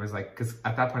understand that there was like, because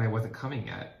at that point I wasn't coming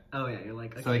yet. Oh yeah, you're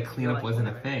like. Okay, So like cleanup wasn't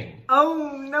a thing.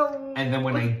 Oh no. And then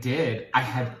when I did, I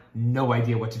had no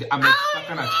idea what to do. I'm like stuck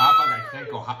on a top bunk. I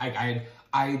can't go high.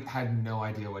 I had no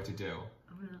idea what to do.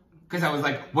 Because I was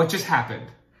like, what just happened?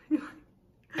 And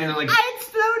then like, I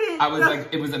exploded. I was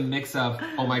like, it was a mix of,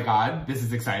 oh my God, this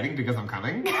is exciting because I'm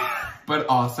coming. But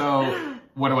also,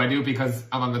 what do I do because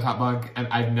I'm on the top bunk and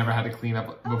I've never had to clean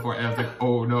up before. And I was like,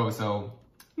 oh no. So,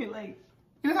 You're like.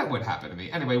 you know, that would happen to me.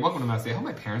 Anyway, welcome to my day. I hope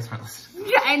my parents aren't listening.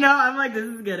 Yeah, I know. I'm like, this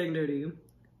is getting dirty.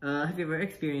 Have you ever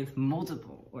experienced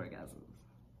multiple orgasms?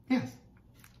 Yes.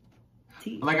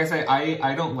 Tea. Like I say,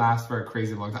 I don't last for a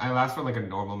crazy long time. I last for like a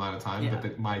normal amount of time, Yeah.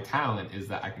 but my talent is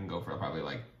that I can go for probably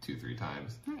like 2-3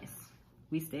 times. Nice.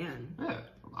 We stand. Yeah,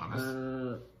 I'm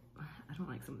honest. I don't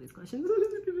like some of these questions.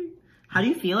 How do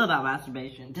you feel about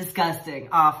masturbation? Disgusting.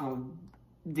 Awful.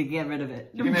 To get rid of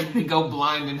it. You're gonna go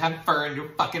blind and have fur in your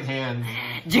fucking hands.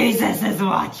 Jesus is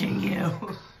watching you.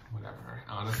 Whatever.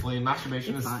 Honestly,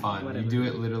 masturbation It's is fine, fun. whatever. You do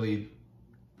it literally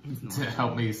to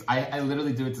help me. I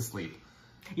literally do it to sleep.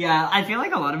 Yeah, I feel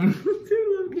like a lot of people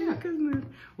do love Yeah. yeah.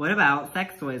 What about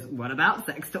sex toys? What about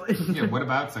sex toys? Yeah, what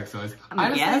about sex toys?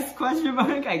 Yes? Question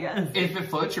mark, I guess. If it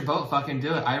floats your boat, fucking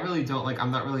do it. I really don't like,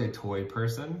 I'm not really a toy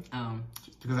person.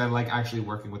 Because I like actually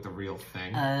working with the real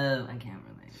thing. Oh, I can't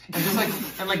relate. And just like,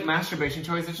 and like masturbation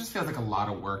toys, it just feels like a lot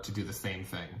of work to do the same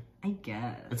thing. I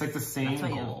guess. It's like the same That's why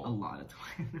you have goal. a lot of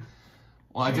toys.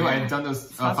 Well, I do. I've done those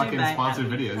Sponsored fucking by sponsored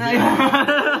Apple. videos.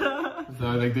 Yeah. So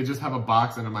like they just have a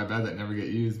box under my bed that never get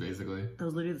used, basically. That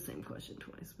was literally the same question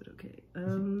twice, but okay.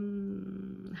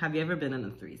 Have you ever been in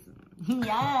a threesome?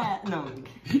 Yeah. No.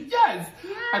 Yes.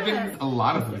 I've been in a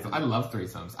lot of threesomes. I love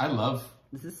threesomes.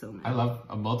 This is so nice. I love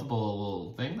a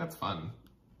multiple thing. That's fun.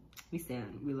 We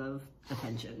stand. We love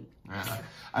attention.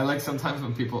 I like sometimes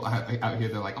when people out here,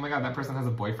 they're like, oh my God, that person has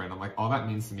a boyfriend. I'm like, all that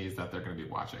means to me is that they're going to be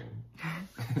watching.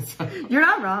 So, You're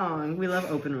not wrong. We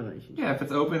love open relationships. yeah, if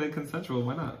it's open and consensual,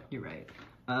 why not? You're right.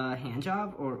 Hand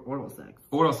job or oral sex?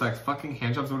 Oral sex, fucking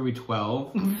handjobs, what are we,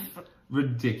 12?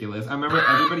 Ridiculous. I remember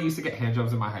everybody used to get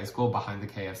handjobs in my high school behind the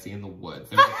KFC in the woods.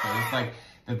 There was a place like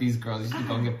that these girls used to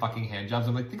go and get fucking handjobs.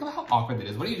 I'm like, think about how awkward that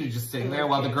is. What do you do, just sitting there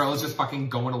while the girl is just fucking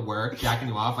going to work, jacking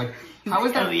you off? Like, how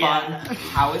is that fun? Yeah.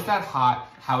 How is that hot?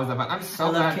 How is that fun? I'm so I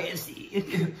love glad.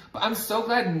 KFC. But I'm so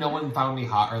glad no one found me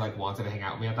hot or like wanted to hang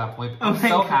out with me at that point. Oh I'm my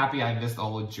so God. happy I missed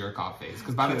all the jerk off phase.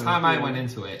 Because by the True, time I yeah. went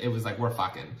into it, it was like, we're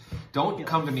fucking. Don't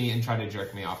come to me and try to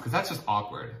jerk me off because that's just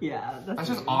awkward. Yeah, That's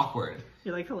just weird. awkward.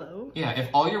 You're like, hello? Yeah, if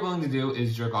all you're willing to do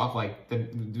is jerk off, like,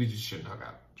 then we just shouldn't hook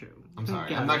up. True. I'm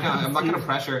sorry. Yeah. I'm not gonna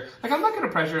pressure, like, I'm not gonna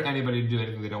pressure anybody to do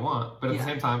anything they don't want. But at the Yeah.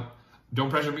 same time, don't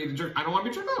pressure me to jerk. I don't want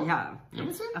to be jerked off. Yeah. You know what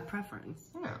I'm saying? A preference.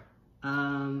 Yeah.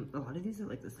 A lot of these are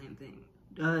like the same thing.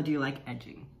 Do you like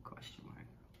edging? Question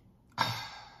mark.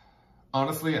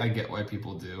 Honestly, I get why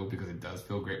people do because it does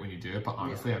feel great when you do it. But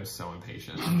honestly, I'm so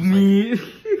impatient. I'm, just Me. like,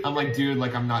 I'm like, dude,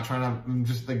 like, I'm not trying to. I'm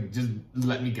just like, just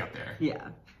let me get there. Yeah.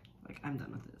 Like, I'm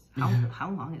done with this. How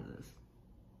long is this?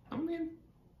 I mean,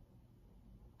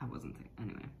 I wasn't thinking.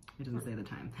 Anyway, it doesn't say the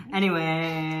time.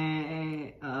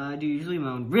 Anyway, do you usually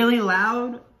moan really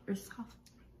loud or soft?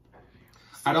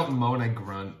 I don't moan. I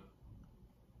grunt.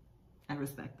 I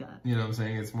respect that. You know what I'm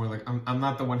saying? It's more like I'm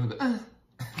not the one who.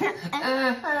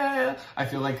 I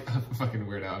feel like a fucking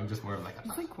weirdo. I'm just more of like.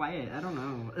 It's like quiet. I don't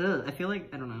know. Ugh, I feel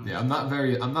like I don't know. Yeah, I'm not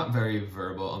very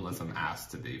verbal unless I'm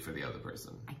asked to be for the other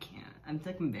person. I can't. I'm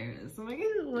like embarrassed. I'm like,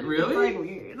 ew, Really? It's like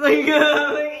weird.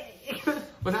 Like,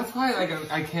 But that's why,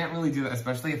 like, I can't really do that,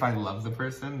 especially if I love the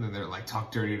person and they're like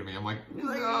talk dirty to me. I'm like,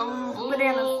 no,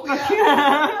 bananas.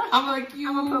 yeah. I'm like, you.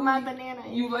 I'm gonna put my banana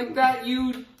in. You like that?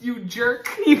 You jerk.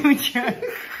 You jerk.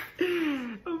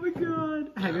 Oh my god.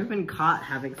 Have you ever been caught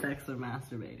having sex or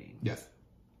masturbating? Yes.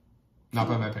 Not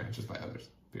by my parents, just by others.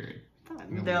 Period.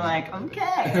 They're like,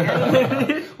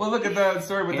 okay. Well, look at the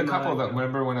story with the couple. That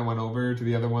remember when I went over to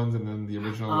the other ones and then the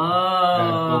original woke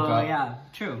up? Yeah,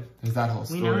 true. There's that whole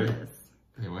story. We know this.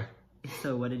 Anyway.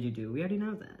 So what did you do? We already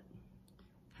know that.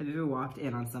 Have you ever walked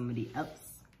in on somebody else?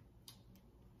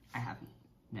 I haven't.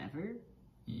 Never?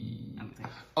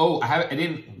 Oh, I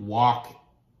didn't walk.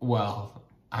 Well,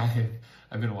 I've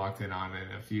been walked in on in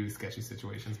a few sketchy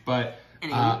situations, but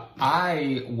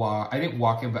I didn't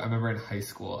walk in, but I remember in high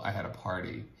school I had a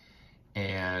party,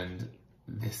 and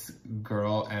this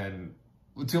girl and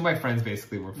two of my friends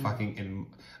basically were fucking in.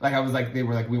 Like I was like, they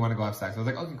were like, we want to go have sex. I was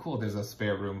like, okay, cool. There's a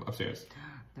spare room upstairs.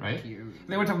 Right? And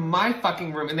they went to my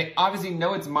fucking room, and they obviously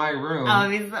know it's my room.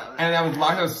 And I was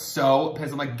locked. I was so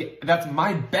pissed. I'm like, that's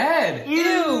my bed.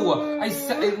 Ew! I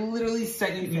literally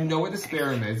said, you know where the spare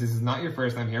room is. This is not your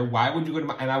first time here. Why would you go to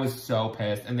my? And I was so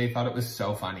pissed, and they thought it was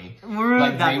so funny.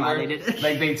 Like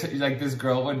like this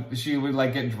girl would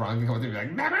like get drunk and come up to me like,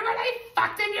 remember when I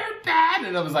fucked in your bed?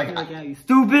 And I was like, yeah, you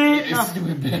stupid,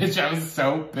 stupid bitch. I was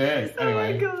so pissed.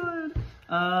 Anyway. Oh my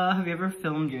god. Have you ever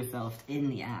filmed yourself in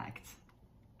the act?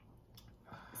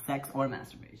 Sex or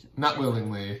masturbation? Not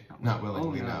willingly. Not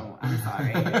willingly, no. I'm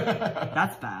sorry.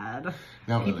 That's bad.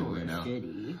 Not willingly, no.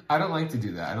 Shitty. I don't like to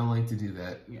do that. I don't like to do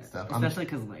that stuff. Especially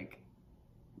because, like,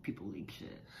 people leak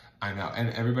shit. I know.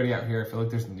 And everybody out here, I feel like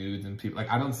there's nudes and people...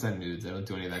 Like, I don't send nudes. I don't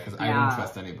do any of that because I don't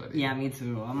trust anybody. Yeah, me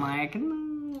too. I'm like,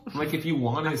 no. Like, if you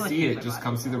want to see it, just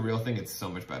come see the real thing. It's so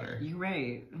much better. You're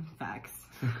right. Facts.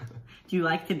 Do you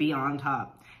like to be on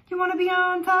top? Do you want to be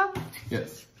on top?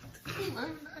 Yes. I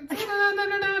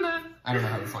don't know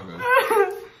how the song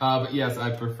goes. But yes, I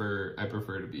prefer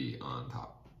to be on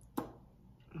top. What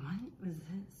was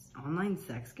this? Online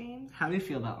sex games? How do you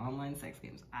feel about online sex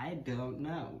games? I don't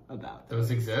know about those.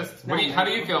 Those exist? How do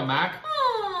you feel, Mac?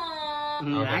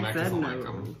 Mac said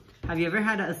no. Have you ever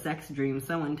had a sex dream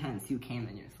so intense you came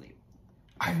in your sleep?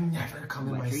 I've never come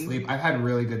in my sleep. I've had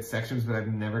really good sex dreams, but I've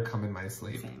never come in my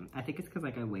sleep. Same. I think it's because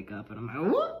like I wake up and I'm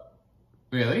like, what?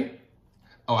 Really?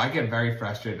 Oh, I get very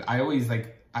frustrated. I wish I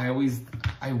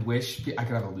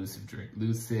could have a lucid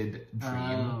dream.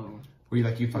 Oh. Where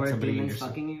you fuck somebody in your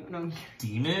fucking you? No.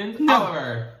 Demon? No.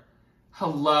 Oliver.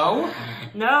 Hello?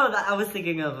 No, I was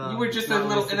thinking of... you were just a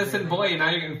little innocent boy and now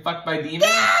you're getting fucked by demons? Yeah,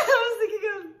 I was thinking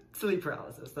of sleep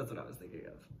paralysis. That's what I was thinking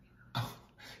of. Oh,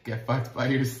 get fucked by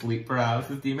your sleep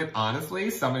paralysis demon? Honestly,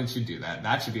 someone should do that.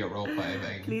 That should be a roleplay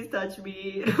thing. Please touch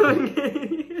me.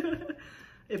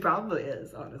 It probably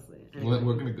is, honestly. Anyway.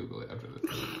 We're gonna Google it after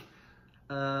this.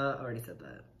 Already said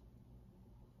that.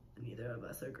 Neither of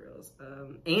us are girls.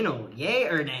 Anal, yay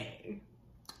or nay?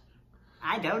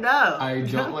 I don't know. I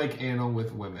don't like anal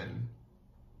with women.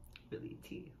 Really,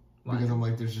 T. Why? Because I'm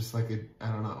like, there's just like I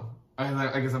don't know.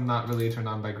 I guess I'm not really turned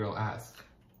on by girl ass.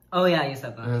 Oh yeah, you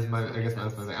said that. I guess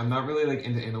that's my thing. I'm not really like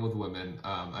into anal with women.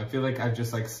 I feel like I've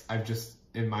just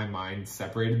in my mind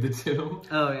separated the two.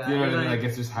 Oh yeah. You know what I mean? Like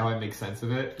it's just how I make sense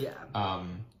of it. Yeah.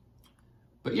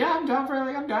 But yeah, I'm down.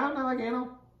 I like anal.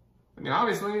 I mean,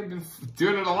 obviously, I've been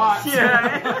doing it a lot.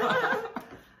 Yeah.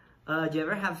 Do you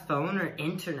ever have phone or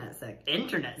internet sex?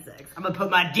 Internet sex. I'm gonna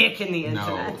put my dick in the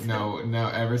internet. No.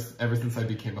 Ever since I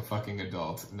became a fucking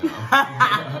adult, no.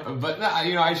 But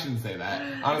I shouldn't say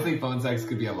that. Honestly, phone sex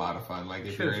could be a lot of fun. Like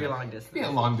if you're long distance. Yeah,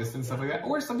 long distance stuff like that.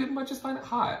 Or some people might just find it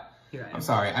hot. You're right. I'm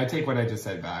sorry. I take what I just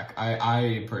said back.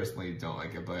 I personally don't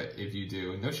like it, but if you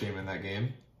do, no shame in that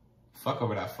game. Fuck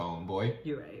over that phone, boy.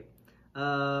 You're right.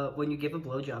 When you give a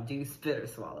blowjob, do you spit or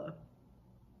swallow?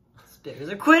 Spitters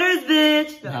are quitters,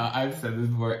 bitch! No, I've said this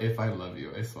before. If I love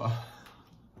you, I swallow.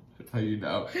 That's how you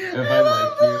know. If I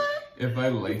like you,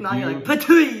 you're like,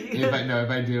 patooey! If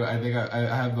I do, I think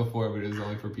I have before, but it was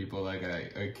only for people like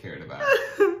I cared about.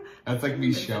 That's like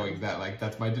me showing that, like,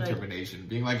 that's my determination.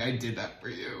 Being like, I did that for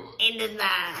you. I did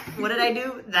that. What did I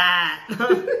do? That.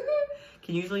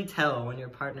 Can you usually tell when your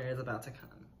partner is about to come?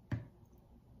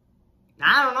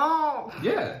 I don't know.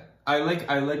 Yeah. I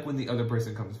like when the other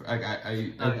person comes first.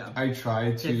 I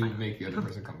try to make the other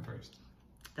person come first.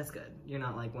 That's good. You're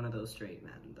not like one of those straight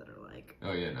men that are like...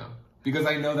 Oh, yeah, no. Because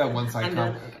I know that once I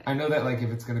come... I know that, like, if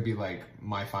it's going to be, like,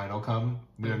 my final come,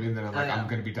 you know what I mean? Then I'm like, I'm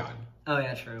going to be done. Oh,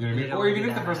 yeah, true. You know what I mean? Or even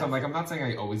if the first time, like, I'm not saying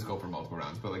I always go for multiple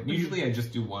rounds, but, like, usually I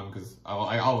just do one because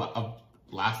I'll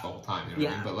last the whole time, you know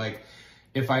what I mean? But, like,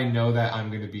 if I know that I'm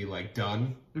going to be, like,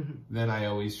 done, then I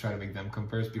always try to make them come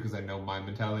first because I know my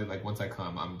mentality. Like, once I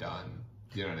come, I'm done.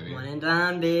 You know what I mean? One and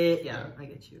done, bitch. Yeah, I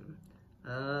get you.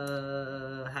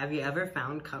 Have you ever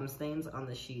found cum stains on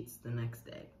the sheets the next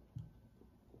day?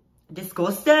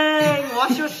 Disgusting!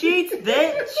 Wash your sheets,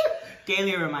 bitch!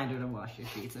 Daily reminder to wash your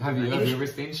sheets. Have you ever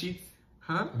stained sheets?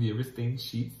 Huh? Have you ever stained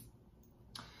sheets?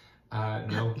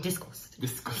 No.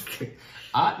 Disgusting.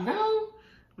 No.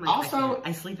 Like, Also,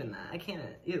 I sleep in that. I can't.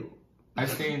 Ew. I've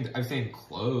stained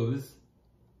clothes.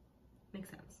 Makes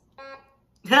sense.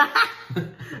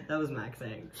 That was Max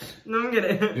saying. No, I'm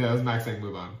kidding. Yeah, that was Max saying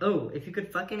move on. Oh, if you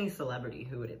could fuck any celebrity,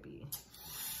 who would it be?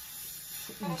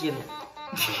 Jimmy.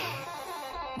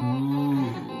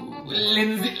 Ooh.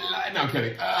 Lindsay. No, I'm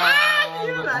kidding.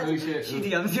 Holy shit. She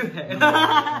DMs you. Oh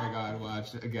my god,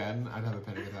 watch. Again, I'd have a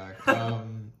panic attack.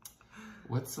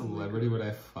 What celebrity would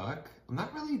I fuck? I'm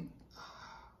not really...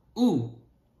 Ooh,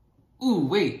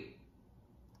 wait.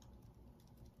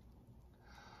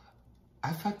 I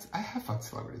have fucked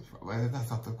celebrities before. That's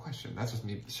not the question. That's just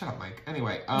me. Shut up, Mike.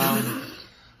 Anyway,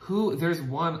 there's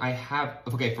one I have.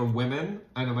 Okay, for women,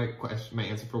 I know my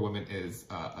answer for women is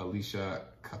Alicia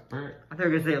Cuthbert. I thought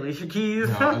you were gonna say Alicia Keys.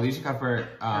 No, Alicia Cuthbert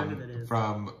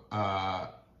from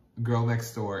Girl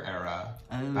Next Door era.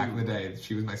 Back in the day,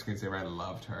 she was my screensaver. I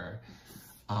loved her.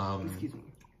 Excuse me.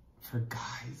 For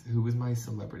guys, who was my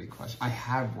celebrity crush? I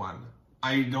had one.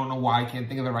 I don't know why I can't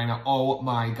think of it right now. Oh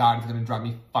my god, it's gonna drive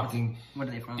me fucking... What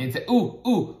are they from?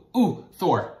 Ooh,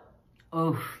 Thor.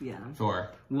 Oh, yeah. Thor.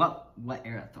 What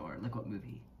era Thor? Like what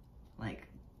movie? Like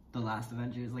The Last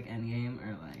Avengers, like Endgame,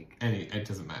 or like... It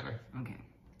doesn't matter. Okay.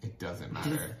 It doesn't Just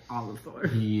matter. all of Thor.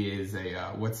 He is a,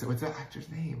 what's that actor's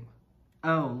name?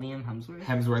 Oh, Liam Hemsworth?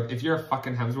 Hemsworth. If you're a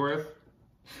fucking Hemsworth,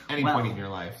 any point in your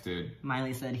life, dude.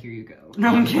 Miley said, here you go. No,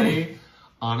 I'm kidding.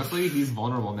 Honestly, he's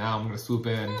vulnerable now. I'm gonna swoop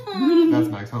in. That's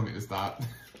Mike telling me to stop.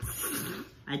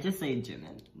 I just say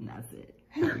Jimin, and that's it.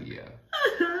 Hell yeah.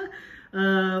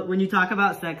 When you talk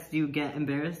about sex, do you get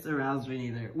embarrassed, aroused, or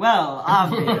neither? Well,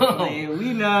 obviously,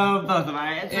 we know both of our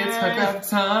answers. It's hookup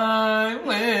time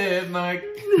with Mike.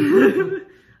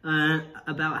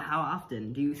 About how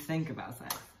often do you think about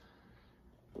sex?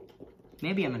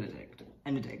 Maybe I'm an addict.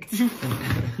 An addict. An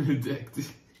addict.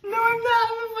 No, I'm not.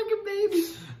 I'm a fucking baby.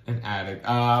 An addict.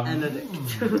 An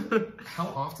addict. How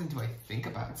often do I think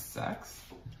about sex?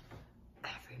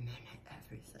 Every minute,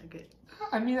 every second.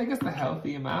 I mean, I guess the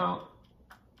healthy amount.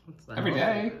 Every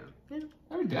day. Yeah.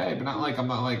 Every day, but I'm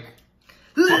not like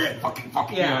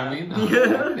fucking, yeah. You know what I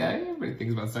mean? No, every day, everybody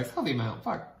thinks about sex. Healthy amount,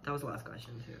 fuck. That was the last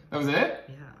question, too. That was it?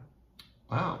 Yeah.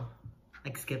 Wow.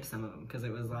 Like, skip some of them, because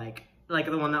it was like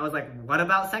the one that was like, what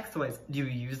about sex toys? Do you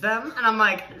use them? And I'm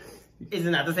like,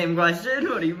 isn't that the same question?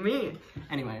 What do you mean?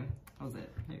 Anyway, that was it.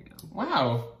 There you go.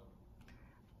 Wow.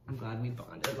 I'm glad we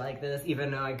bonded like this,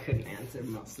 even though I couldn't answer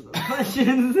most of the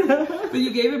questions. But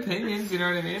you gave opinions, you know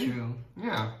what I mean? True.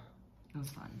 Yeah. It was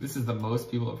fun. This is the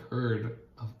most people have heard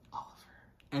of Oliver.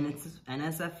 And it's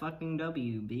NSF fucking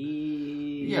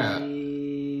WB. Yeah.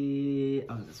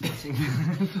 I was just watching.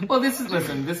 Well,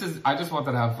 I just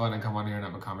wanted to have fun and come on here and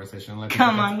have a conversation.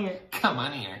 Come on here.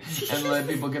 And let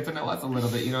people get to know us a little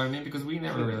bit, you know what I mean? Because we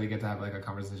never really get to have like a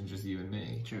conversation, just you and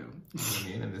me. True. You know what I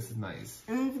mean? And this is nice.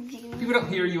 People don't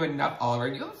hear you enough, Oliver.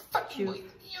 And you go, fuck you.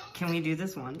 Can we do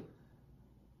this one?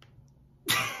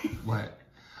 What?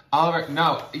 Oliver,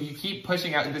 no, you keep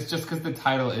pushing out this just because the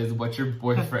title is What Your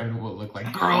Boyfriend Will Look Like.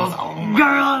 Girls, oh my.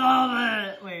 Girls, all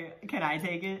it. Wait, can I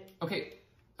take it? Okay,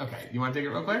 you want to take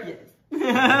it real quick?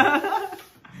 Yes.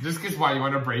 Just because why? You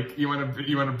want to break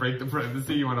the parenthesis?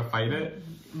 You want to fight it?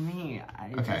 Me,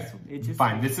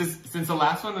 Fine. This is, since the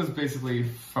last one was basically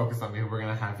focused on me, we're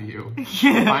gonna have you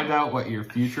find out what your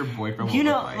future boyfriend will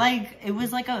look like. It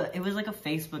was like a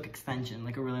Facebook extension,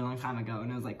 like a really long time ago, and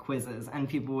it was like quizzes, and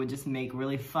people would just make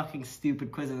really fucking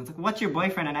stupid quizzes. It's like, what's your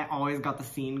boyfriend? And I always got the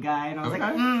scene guy, and I was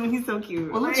like, he's so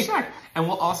cute. Well, let's check. And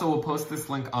we'll post this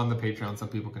link on the Patreon so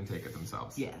people can take it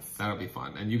themselves. Yes. That'll be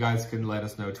fun. And you guys can let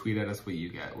us know, tweet at us what you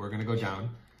get. We're gonna go down.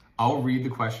 I'll read the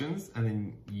questions, and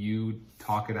then you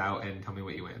talk it out and tell me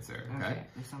what you answer, okay?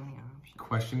 There's something else.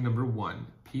 Question number 1.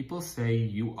 People say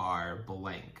you are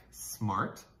blank.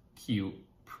 Smart, cute,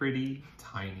 pretty,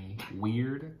 tiny,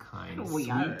 weird, kind,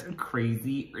 sweet,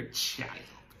 crazy, or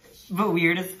childish. But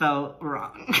weird is spelled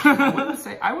wrong.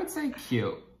 I would say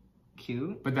cute.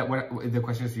 Cute? But the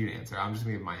question is for you to answer. I'm just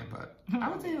gonna give my input. I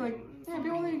would say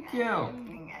people think cute.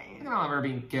 Look at Oliver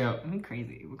being cute. I'm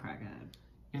crazy. We're crackhead.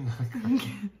 You're not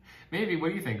crackhead. Maybe, what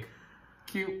do you think?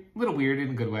 Cute, a little weird in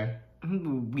a good way.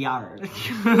 Weird.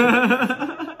 You're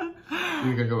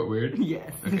gonna go with weird?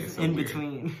 Yes. Okay, so in weird.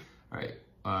 Between. Alright,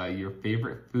 your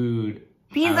favorite food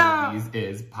pizza out of these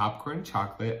is popcorn,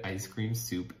 chocolate, ice cream,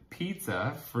 soup,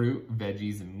 pizza, fruit,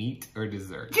 veggies, meat, or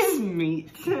dessert? Just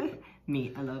meat.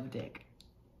 Meat. I love dick.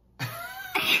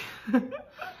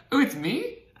 Oh, it's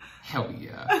meat? Hell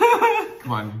yeah.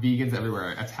 Come on, vegans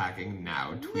everywhere attacking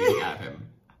now, tweeting at him.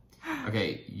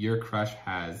 Okay, your crush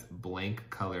has blank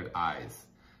colored eyes.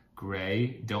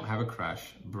 Gray, don't have a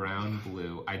crush. Brown,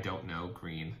 blue, I don't know.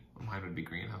 Green. Mine would be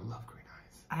green. I love green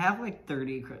eyes. I have like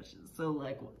 30 crushes, so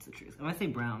like, what's the truth? I'm gonna say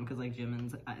brown because like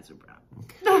Jimin's eyes are brown.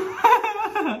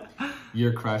 Okay.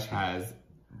 Your crush has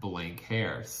blank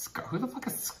hair. Who the fuck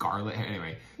has scarlet hair?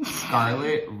 Anyway,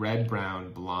 scarlet, red,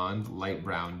 brown, blonde, light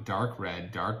brown, dark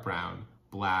red, dark brown,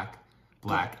 black,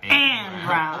 and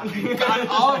brown. Oh my God,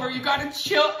 Oliver, you gotta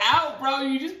chill out, bro.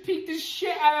 You just peeked the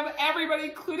shit out of everybody,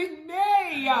 including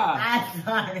me. I'm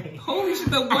sorry. Holy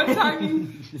shit, the one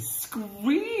time you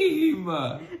scream.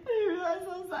 I realized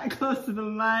I was that close to the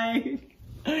mic.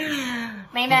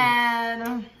 My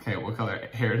bad. Okay, what color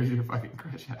hair does your fucking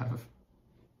crush have?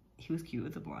 He was cute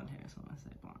with the blonde hair, so I'm gonna say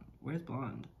blonde. Where's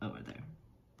blonde? Oh, right there.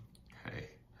 Okay.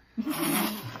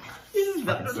 He's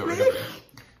just So ridiculous.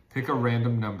 Pick a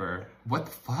random number. What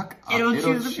the fuck? It'll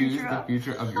choose the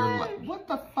future of your life. What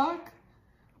the fuck?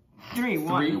 3,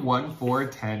 1, 4,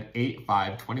 10, 8,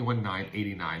 5, 21, 9,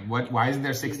 89. Why isn't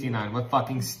there 69? What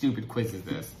fucking stupid quiz is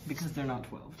this? Because they're not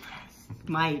 12.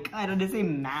 Mike, I don't just say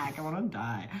Mac. I want to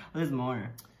die. Oh, there's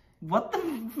more. What the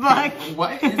fuck?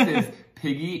 What is this?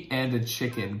 Piggy and a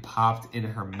chicken popped in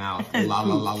her mouth. La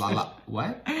la la la la.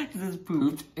 What? This is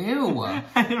pooped. Ew. I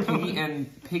don't know.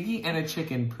 Piggy and a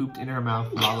chicken pooped in her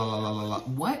mouth. La la la la la la.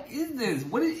 What is this?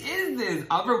 What is this?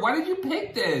 Oliver, why did you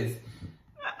pick this?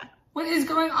 What is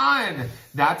going on?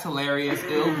 That's hilarious.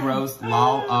 Ew, gross.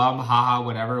 Lol. Haha.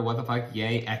 Whatever. What the fuck?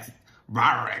 Yay. X.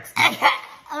 Rawr, X.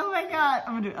 Oh my God.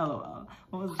 I'm gonna do LOL.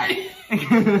 What was that?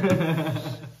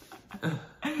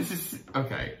 This is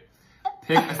okay.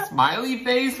 Pick a smiley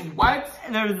face. What?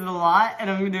 There's a lot, and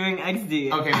I'm doing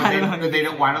XD. Okay, but they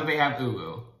don't. Why don't they have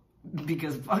Ulu?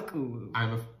 Because fuck Ulu.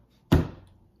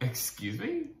 Excuse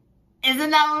me?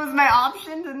 Isn't that what was my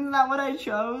option? Isn't that what I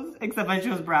chose? Except I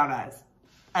chose brown eyes.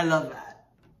 I love that.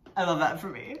 I love that for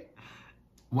me.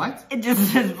 What? It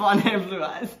just says blonde hair, blue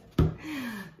eyes.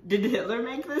 Did Hitler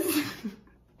make this?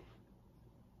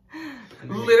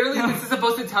 Literally, this is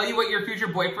supposed to tell you what your future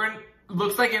boyfriend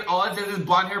looks like, and all it says is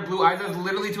blonde hair, blue eyes. That's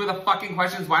literally 2 of the fucking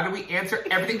questions. Why did we answer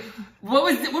everything? What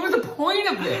was the point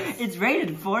of this? It's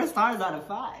rated 4 stars out of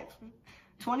 5.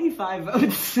 25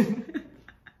 votes.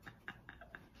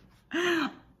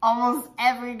 Almost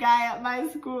every guy at my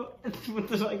school. What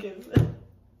the fuck is it?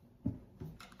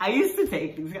 I used to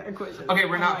take these kind of questions. Okay,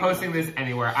 we're not posting this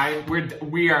anywhere.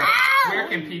 We are. Where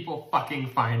can people fucking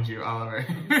find you, Oliver?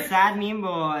 Sad meme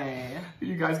boy.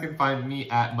 You guys can find me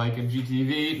at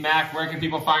MikeMGTV. Mac, where can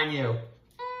people find you?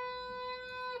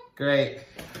 Great.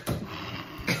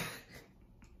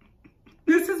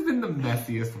 This has been the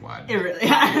messiest one. It really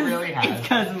has. It really has. It's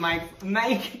because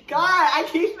Mike, God, I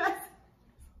keep messing.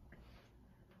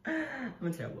 I'm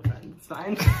a terrible friend. It's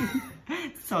fine.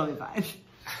 It's totally fine.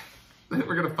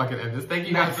 We're gonna fucking end this. Thank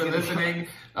you guys for listening.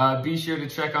 Be sure to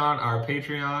check on our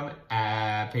Patreon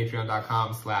at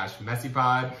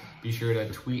patreon.com/messypod. Be sure to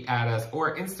tweet at us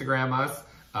or Instagram us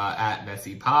at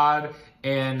messypod,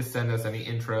 and send us any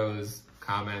intros,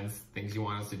 comments, things you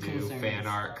want us to do, fan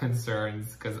art,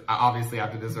 concerns, because obviously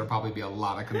after this there'll probably be a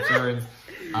lot of concerns.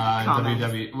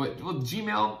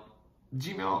 Gmail,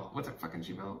 what's our fucking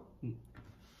Gmail?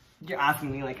 You're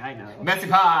asking me like I know.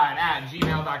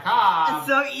 messypod@gmail.com. It's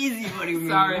so easy. What do you mean?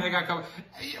 Sorry, I got covered.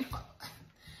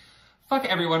 Fuck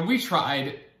everyone. We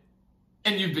tried,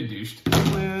 and you've been douched.